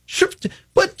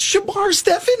 But Shamar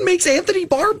Stephen makes Anthony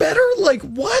Barr better? Like,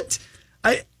 what?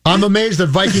 I'm amazed that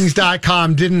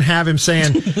Vikings.com didn't have him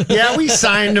saying, yeah, we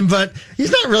signed him, but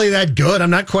he's not really that good. I'm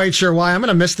not quite sure why. I'm going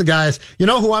to miss the guys. You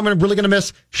know who I'm really going to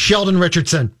miss? Sheldon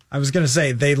Richardson. I was going to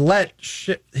say, they let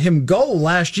him go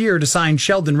last year to sign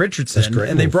Sheldon Richardson,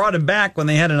 and they brought him back when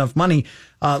they had enough money.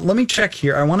 Let me check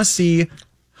here. I want to see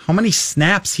how many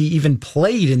snaps he even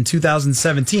played in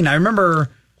 2017. I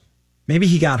remember maybe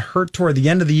he got hurt toward the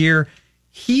end of the year.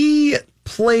 He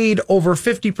played over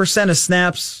 50% of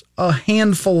snaps a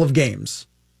handful of games.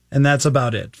 And that's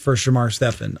about it for Shamar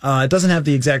Stephen. It doesn't have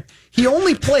the exact... He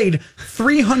only played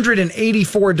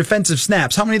 384 defensive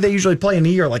snaps. How many do they usually play in a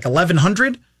year? Like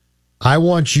 1,100? I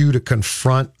want you to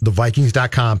confront the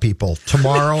Vikings.com people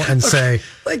tomorrow and say,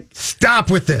 stop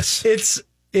with this.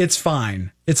 It's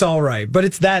fine. It's all right. But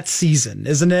it's that season,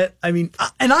 isn't it? I mean,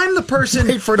 and I'm the person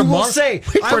Wait for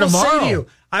tomorrow.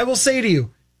 I will say to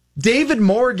you, David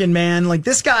Morgan, man, like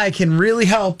this guy can really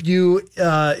help you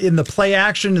in the play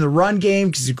action, in the run game,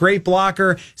 because he's a great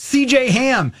blocker. CJ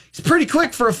Ham, he's pretty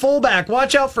quick for a fullback.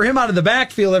 Watch out for him out of the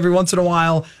backfield every once in a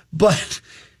while. But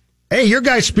hey, your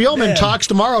guy Spielman talks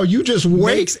tomorrow. You just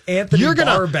wait. Makes Anthony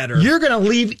Barr better. You're going to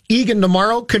leave Egan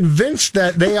tomorrow convinced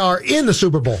that they are in the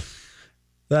Super Bowl.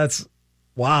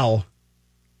 Wow.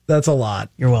 That's a lot.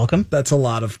 You're welcome. That's a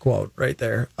lot of quote right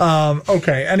there.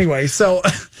 Okay. Anyway, so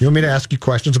you want me to ask you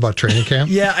questions about training camp?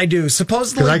 Yeah, I do.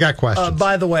 Supposedly, because I got questions.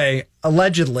 By the way,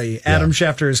 allegedly, Adam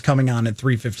Schefter is coming on at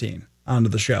 3:15 onto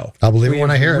the show. I'll believe it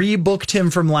when I hear it. Rebooked him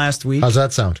from last week. How's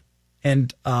that sound?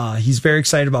 And he's very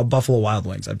excited about Buffalo Wild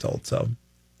Wings, I'm told. So,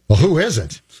 well, who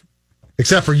isn't?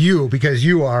 Except for you, because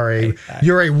you are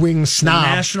you're a wing snob.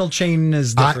 The national chain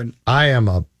is different. I am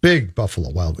a big Buffalo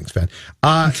Wild Wings fan.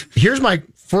 Here's my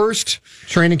first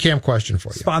training camp question for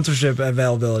you. Sponsorship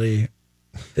availability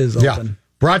is open. Yeah.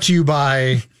 Brought to you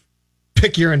by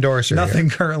Pick Your Endorser. Nothing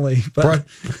currently, but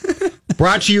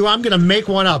Brought to you, I'm going to make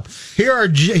one up. Here's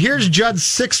Judd's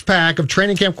 6-pack of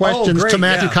training camp questions to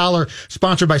Matthew Collar,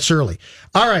 sponsored by Surly.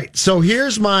 All right, so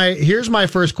here's my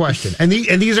first question. And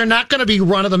these are not going to be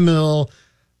run-of-the-mill,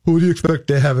 who do you expect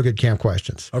to have a good camp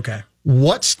questions? Okay.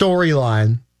 What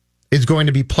storyline is going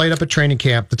to be played up at training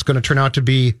camp that's going to turn out to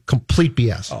be complete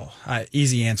BS?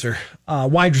 Easy answer.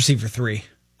 Wide receiver 3.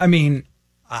 I mean,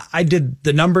 I did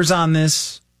the numbers on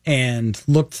this and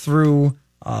looked through.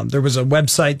 There was a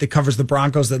website that covers the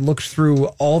Broncos that looked through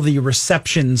all the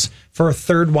receptions for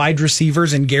third wide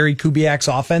receivers in Gary Kubiak's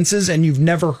offenses, and you've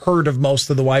never heard of most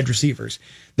of the wide receivers.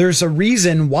 There's a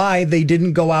reason why they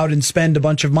didn't go out and spend a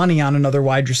bunch of money on another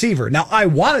wide receiver. Now, I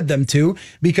wanted them to,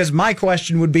 because my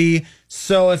question would be,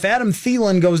 so if Adam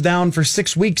Thielen goes down for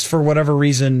 6 weeks for whatever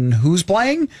reason, who's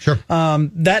playing? Sure.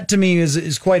 That to me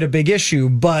is quite a big issue,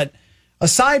 but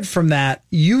aside from that,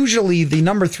 usually the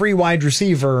number 3 wide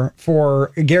receiver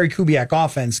for a Gary Kubiak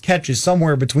offense catches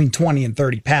somewhere between 20 and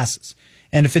 30 passes.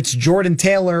 And if it's Jordan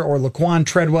Taylor or Laquan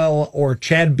Treadwell or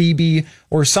Chad Beebe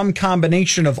or some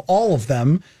combination of all of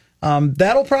them,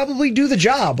 that'll probably do the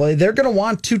job. They're going to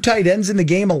want 2 tight ends in the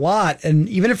game a lot. And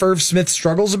even if Irv Smith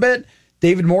struggles a bit,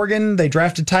 David Morgan, they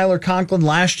drafted Tyler Conklin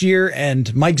last year,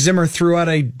 and Mike Zimmer threw out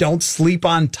a don't sleep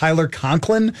on Tyler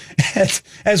Conklin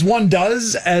as one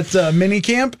does at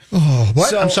minicamp. Oh, what?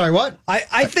 So I'm sorry, what?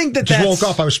 I think that just that's... woke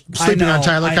up. I was sleeping on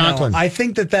Tyler Conklin. I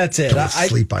think that's it. Don't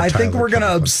sleep on I think Tyler we're going to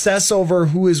Conklin. obsess over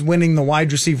who is winning the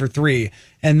wide receiver 3.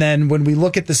 And then when we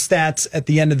look at the stats at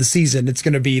the end of the season, it's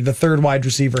going to be the third wide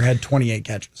receiver had 28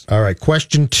 catches. All right,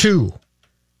 question 2.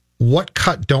 What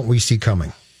cut don't we see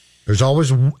coming? There's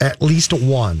always at least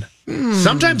one.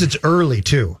 Sometimes it's early,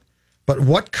 too. But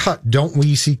what cut don't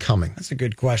we see coming? That's a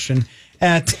good question.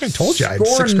 At I told you I had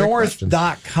 6 great questions.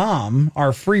 scorenorth.com,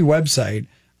 our free website.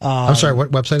 I'm sorry, what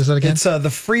website is that again? It's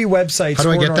the free website, How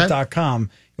do I get that?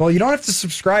 scorenorth.com. Well, you don't have to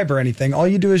subscribe or anything. All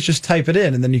you do is just type it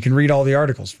in, and then you can read all the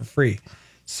articles for free.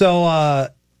 So,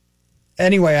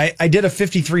 anyway, I did a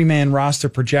 53-man roster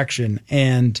projection,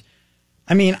 and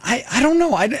I mean, I don't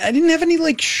know. I didn't have any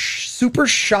super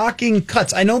shocking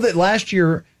cuts. I know that last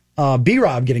year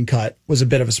B-Rob getting cut was a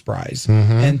bit of a surprise,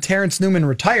 and Terrence Newman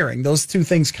retiring. Those 2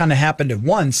 things kind of happened at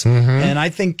once, and I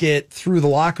think it threw the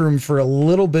locker room for a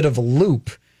little bit of a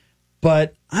loop.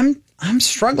 But I'm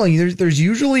struggling. There's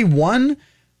usually one.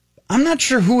 I'm not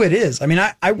sure who it is. I mean,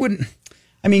 I wouldn't.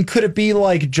 I mean, could it be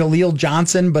like Jaleel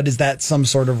Johnson? But is that some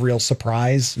sort of real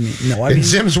surprise? I mean, no. In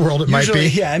Zim's world, it might be.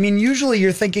 Yeah, I mean, usually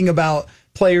you're thinking about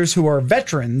players who are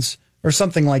veterans or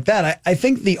something like that. I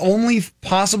think the only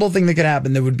possible thing that could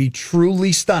happen that would be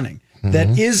truly stunning,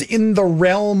 that is in the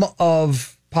realm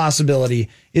of possibility,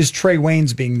 is Trey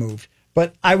Waynes being moved.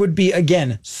 But I would be,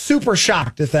 again, super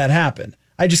shocked if that happened.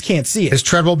 I just can't see it. Is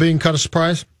Treadwell being cut a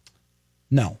surprise?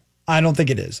 No, I don't think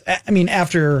it is. I mean,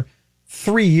 after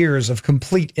 3 years of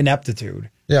complete ineptitude,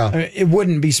 it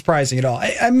wouldn't be surprising at all.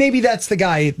 Maybe that's the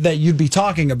guy that you'd be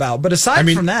talking about. But aside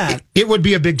from that, it would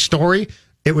be a big story.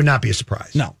 It would not be a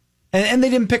surprise. No. And they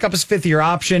didn't pick up his 5th-year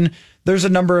option. There's a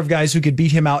number of guys who could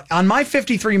beat him out. On my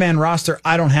 53-man roster,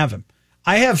 I don't have him.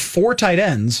 I have 4 tight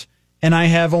ends, and I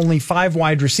have only 5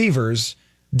 wide receivers.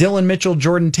 Dylan Mitchell,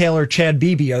 Jordan Taylor, Chad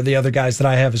Beebe are the other guys that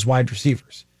I have as wide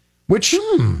receivers. Which,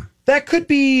 that could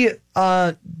be,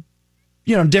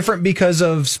 different because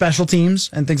of special teams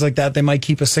and things like that. They might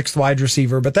keep a 6th wide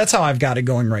receiver, but that's how I've got it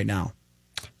going right now.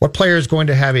 What player is going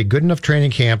to have a good enough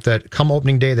training camp that come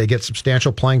opening day they get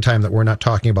substantial playing time that we're not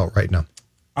talking about right now?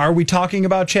 Are we talking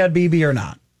about Chad Beebe or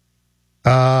not?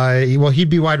 Well, he'd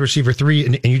be wide receiver 3,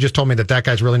 and you just told me that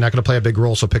guy's really not going to play a big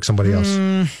role, so pick somebody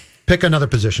else. Pick another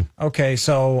position. Okay,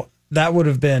 so that would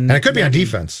have been... And it could be on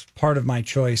defense. Part of my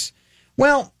choice.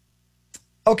 Well,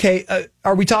 okay,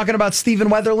 are we talking about Stephen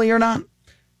Weatherly or not?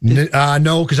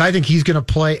 No, because I think he's going to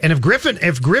play. And if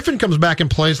Griffin comes back and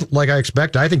plays like I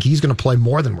expect, I think he's going to play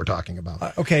more than we're talking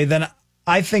about. Okay, then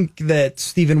I think that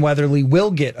Stephen Weatherly will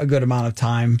get a good amount of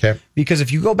time. Okay. Because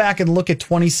if you go back and look at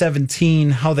 2017,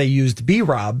 how they used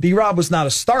B-Rob was not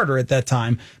a starter at that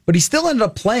time, but he still ended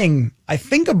up playing, I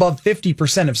think, above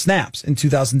 50% of snaps in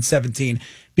 2017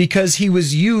 because he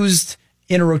was used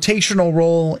in a rotational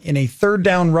role, in a 3rd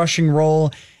down rushing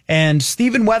role, and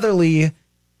Stephen Weatherly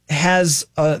has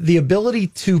the ability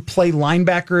to play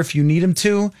linebacker if you need him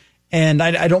to. And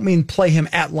I don't mean play him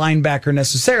at linebacker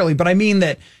necessarily, but I mean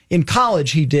that in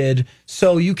college he did.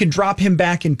 So you can drop him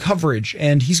back in coverage,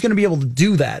 and he's going to be able to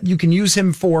do that. You can use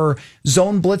him for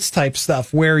zone blitz type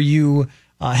stuff where you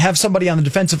have somebody on the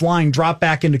defensive line drop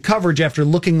back into coverage after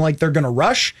looking like they're going to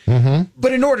rush.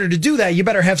 But in order to do that, you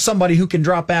better have somebody who can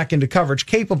drop back into coverage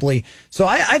capably. So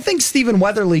I think Stephen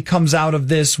Weatherly comes out of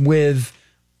this with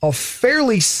a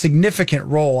fairly significant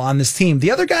role on this team.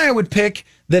 The other guy I would pick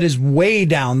that is way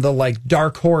down the like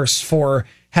dark horse for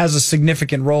has a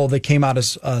significant role that came out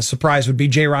as a surprise would be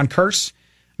Jaron Kearse.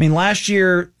 I mean, last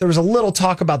year there was a little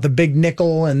talk about the big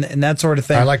nickel and that sort of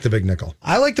thing. I like the big nickel.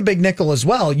 I like the big nickel as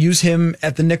well. Use him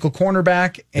at the nickel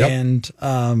cornerback, and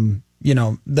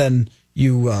then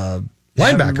you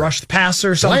linebacker rush the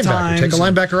passer sometimes. Take a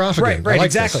linebacker off again. Right,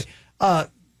 exactly.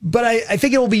 But I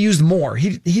think it will be used more.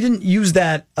 He didn't use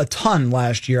that a ton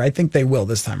last year. I think they will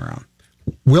this time around.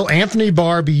 Will Anthony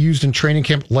Barr be used in training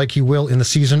camp like he will in the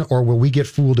season, or will we get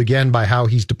fooled again by how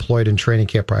he's deployed in training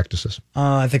camp practices?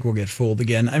 I think we'll get fooled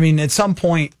again. I mean, at some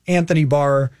point, Anthony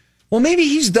Barr, well, maybe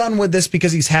he's done with this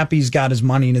because he's happy he's got his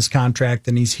money in his contract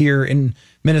and he's here in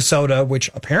Minnesota, which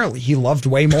apparently he loved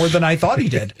way more than I thought he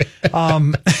did.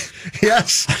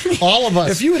 Yes, all of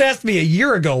us. If you had asked me a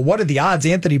year ago, what are the odds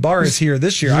Anthony Barr is here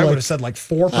this year, I would have said like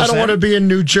 4%. I don't want to be in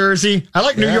New Jersey. I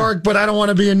like New York, but I don't want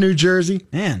to be in New Jersey.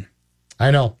 Man. I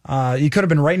know. You could have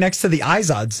been right next to the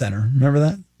Izod Center. Remember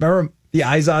that? Remember the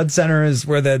Izod Center is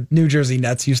where the New Jersey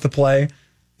Nets used to play?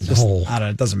 I don't know.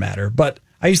 It doesn't matter. But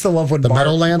I used to love when the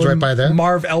Meadowlands right by there.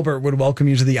 Marv Albert would welcome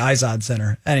you to the Izod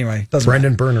Center. Anyway, doesn't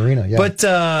Brendan matter. Byrne Arena, yeah. But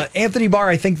Anthony Barr,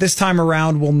 I think this time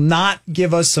around will not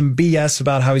give us some BS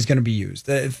about how he's going to be used.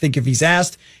 I think if he's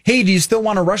asked, hey, do you still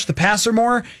want to rush the passer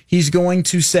more? He's going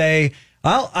to say,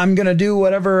 well, I'm going to do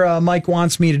whatever Mike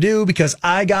wants me to do because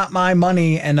I got my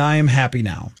money and I am happy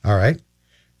now. All right.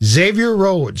 Xavier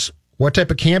Rhodes, what type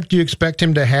of camp do you expect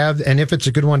him to have? And if it's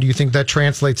a good one, do you think that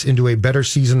translates into a better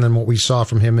season than what we saw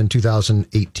from him in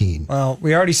 2018? Well,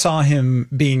 we already saw him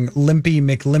being Limpy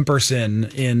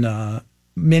McLimperson in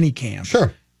minicamp.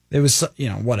 Sure. It was,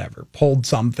 whatever, pulled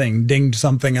something, dinged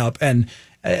something up. And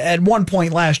at one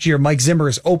point last year, Mike Zimmer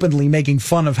is openly making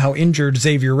fun of how injured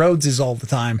Xavier Rhodes is all the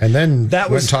time. And then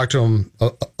went and talked to him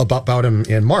about him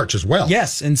in March as well.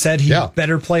 Yes, and said he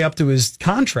better play up to his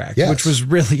contract, which was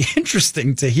really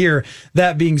interesting to hear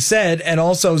that being said. And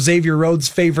also Xavier Rhodes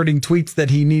favoriting tweets that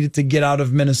he needed to get out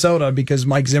of Minnesota because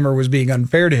Mike Zimmer was being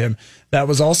unfair to him. That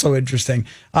was also interesting.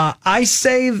 I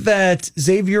say that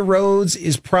Xavier Rhodes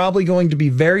is probably going to be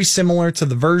very similar to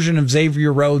the version of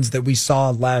Xavier Rhodes that we saw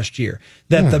last year.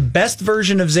 That the best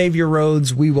version of Xavier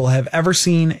Rhodes we will have ever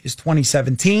seen is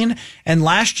 2017. And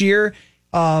last year,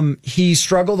 he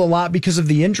struggled a lot because of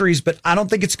the injuries, but I don't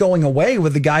think it's going away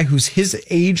with the guy who's his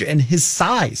age and his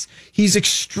size. He's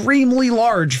extremely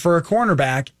large for a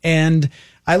cornerback, and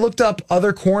I looked up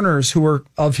other corners who were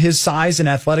of his size and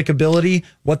athletic ability,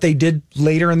 what they did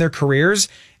later in their careers,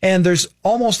 and there's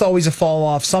almost always a fall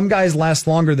off. Some guys last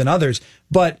longer than others,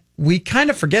 but we kind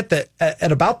of forget that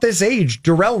at about this age,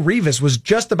 Darrelle Revis was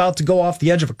just about to go off the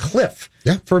edge of a cliff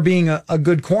for being a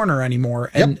good corner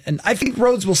anymore. And I think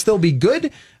Rhodes will still be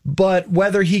good, but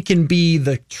whether he can be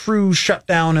the true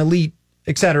shutdown elite,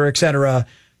 et cetera,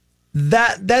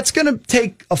 that's going to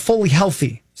take a fully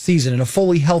healthy season and a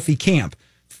fully healthy camp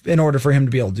in order for him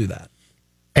to be able to do that.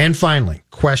 And finally,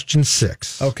 question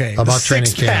 6. Okay. About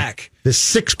training camp. The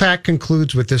 6-pack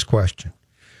concludes with this question.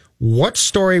 What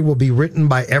story will be written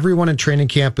by everyone in training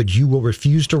camp, but you will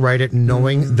refuse to write it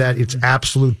knowing that it's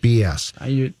absolute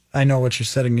BS? I know what you're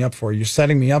setting me up for. You're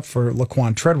setting me up for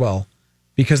Laquan Treadwell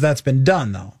because that's been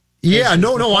done, though. Yeah,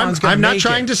 no, I'm not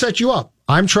trying to set you up.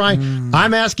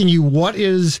 I'm asking you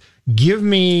give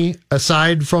me,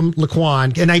 aside from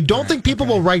Laquan, and I don't think people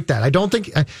will write that. I don't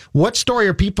think, what story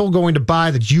are people going to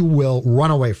buy that you will run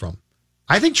away from?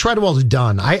 I think Treadwell's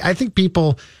done. I think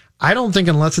people, I don't think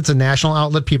unless it's a national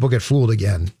outlet, people get fooled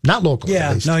again. Not locally,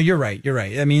 at least. No, you're right.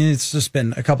 I mean, it's just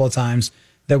been a couple of times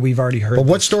that we've already heard. But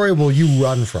what story will you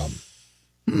run from?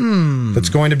 That's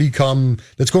going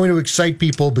to excite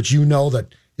people, but you know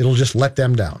that it'll just let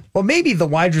them down. Well, maybe the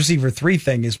wide receiver 3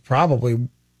 thing is probably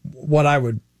what I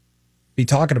would be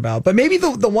talking about. But maybe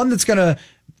the one that's going to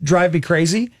drive me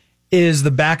crazy is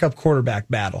the backup quarterback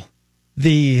battle.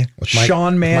 The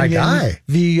Sean Mannion,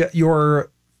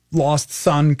 your lost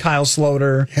son, Kyle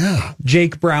Sloter,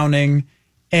 Jake Browning,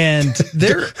 and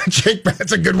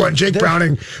that's a good one. Jake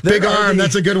Browning, big arm,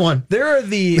 that's a good one. There are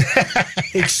the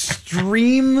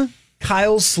extreme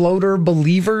Kyle Sloter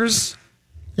believers.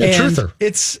 Yeah, truther.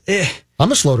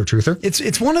 I'm a Sloter truther.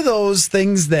 It's one of those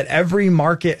things that every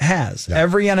market has. Yeah.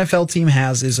 Every NFL team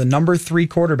has is a number 3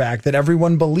 quarterback that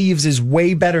everyone believes is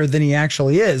way better than he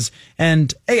actually is.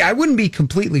 And hey, I wouldn't be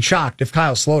completely shocked if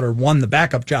Kyle Sloter won the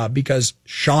backup job because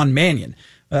Sean Mannion.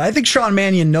 I think Sean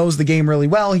Mannion knows the game really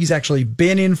well. He's actually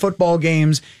been in football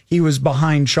games. He was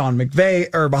behind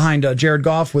behind Jared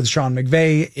Goff with Sean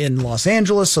McVay in Los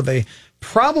Angeles, so they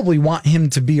probably want him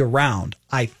to be around,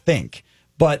 I think.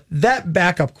 But that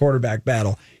backup quarterback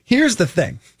battle, here's the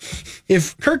thing.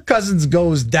 If Kirk Cousins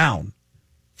goes down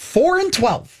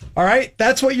 4-12, all right,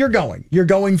 that's what you're going. You're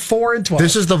going 4-12.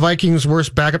 This is the Vikings'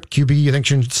 worst backup QB, you think,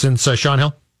 since Sean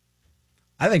Hill?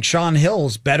 I think Sean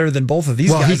Hill's better than both of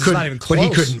these guys. It's not even close. But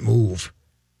he couldn't move.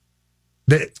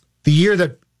 The year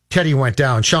that Teddy went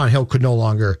down, Sean Hill could no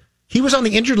longer. He was on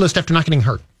the injured list after not getting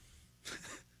hurt.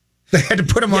 They had to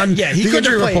put him on the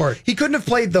injury report. He couldn't have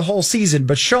played the whole season,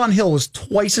 but Sean Hill was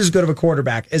twice as good of a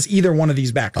quarterback as either one of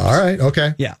these backups. All right,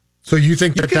 okay. Yeah. So you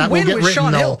think that will get written?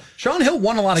 Sean Hill. Sean Hill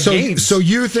won a lot of games. So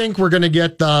you think we're going to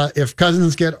get, if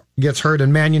Cousins gets hurt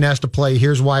and Mannion has to play,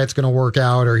 here's why it's going to work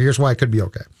out, or here's why it could be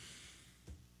okay?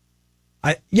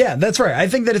 Yeah, that's right. I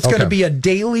think that it's going to be a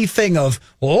daily thing of,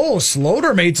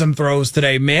 Sloter made some throws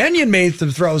today. Mannion made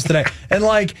some throws today.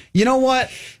 And you know what?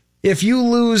 If you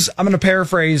lose, I'm going to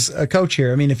paraphrase a coach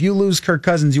here. I mean, if you lose Kirk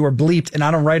Cousins, you are bleeped, and I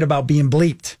don't write about being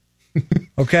bleeped.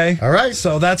 Okay? All right.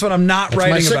 So that's what I'm not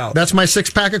writing about. That's my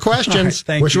 6-pack of questions.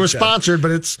 Right, Wish it was sponsored,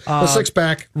 but it's a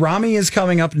 6-pack. Rami is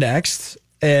coming up next,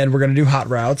 and we're going to do hot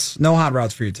routes. No hot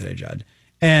routes for you today, Judd.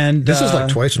 And this is like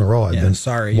twice in a row. I've been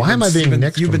sorry. Why am I being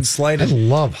next? You've been slighted. I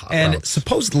love hot routes. And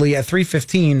supposedly at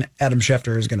 3:15, Adam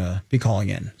Schefter is going to be calling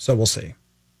in. So we'll see.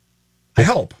 I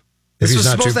hope. This was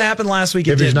supposed to happen last week.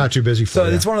 If he's not too busy for it. So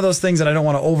it's one of those things that I don't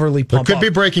want to overly pump up. It could be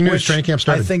breaking news. Training camp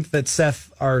started. I think that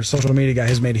Seth, our social media guy,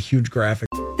 has made a huge graphic.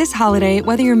 This holiday,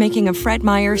 whether you're making a Fred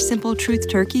Meyer Simple Truth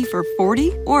Turkey for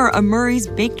 40 or a Murray's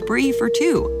Baked Brie for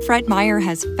 2, Fred Meyer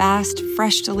has fast,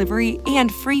 fresh delivery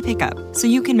and free pickup, so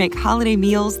you can make holiday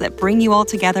meals that bring you all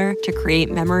together to create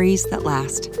memories that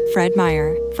last. Fred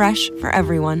Meyer, fresh for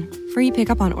everyone. Free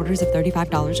pickup on orders of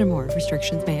 $35 or more.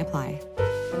 Restrictions may apply.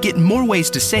 Get more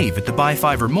ways to save at the Buy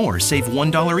 5 or More Save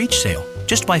 $1 each sale.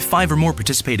 Just buy 5 or more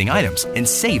participating items and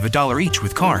save $1 each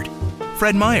with card.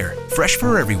 Fred Meyer, fresh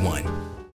for everyone.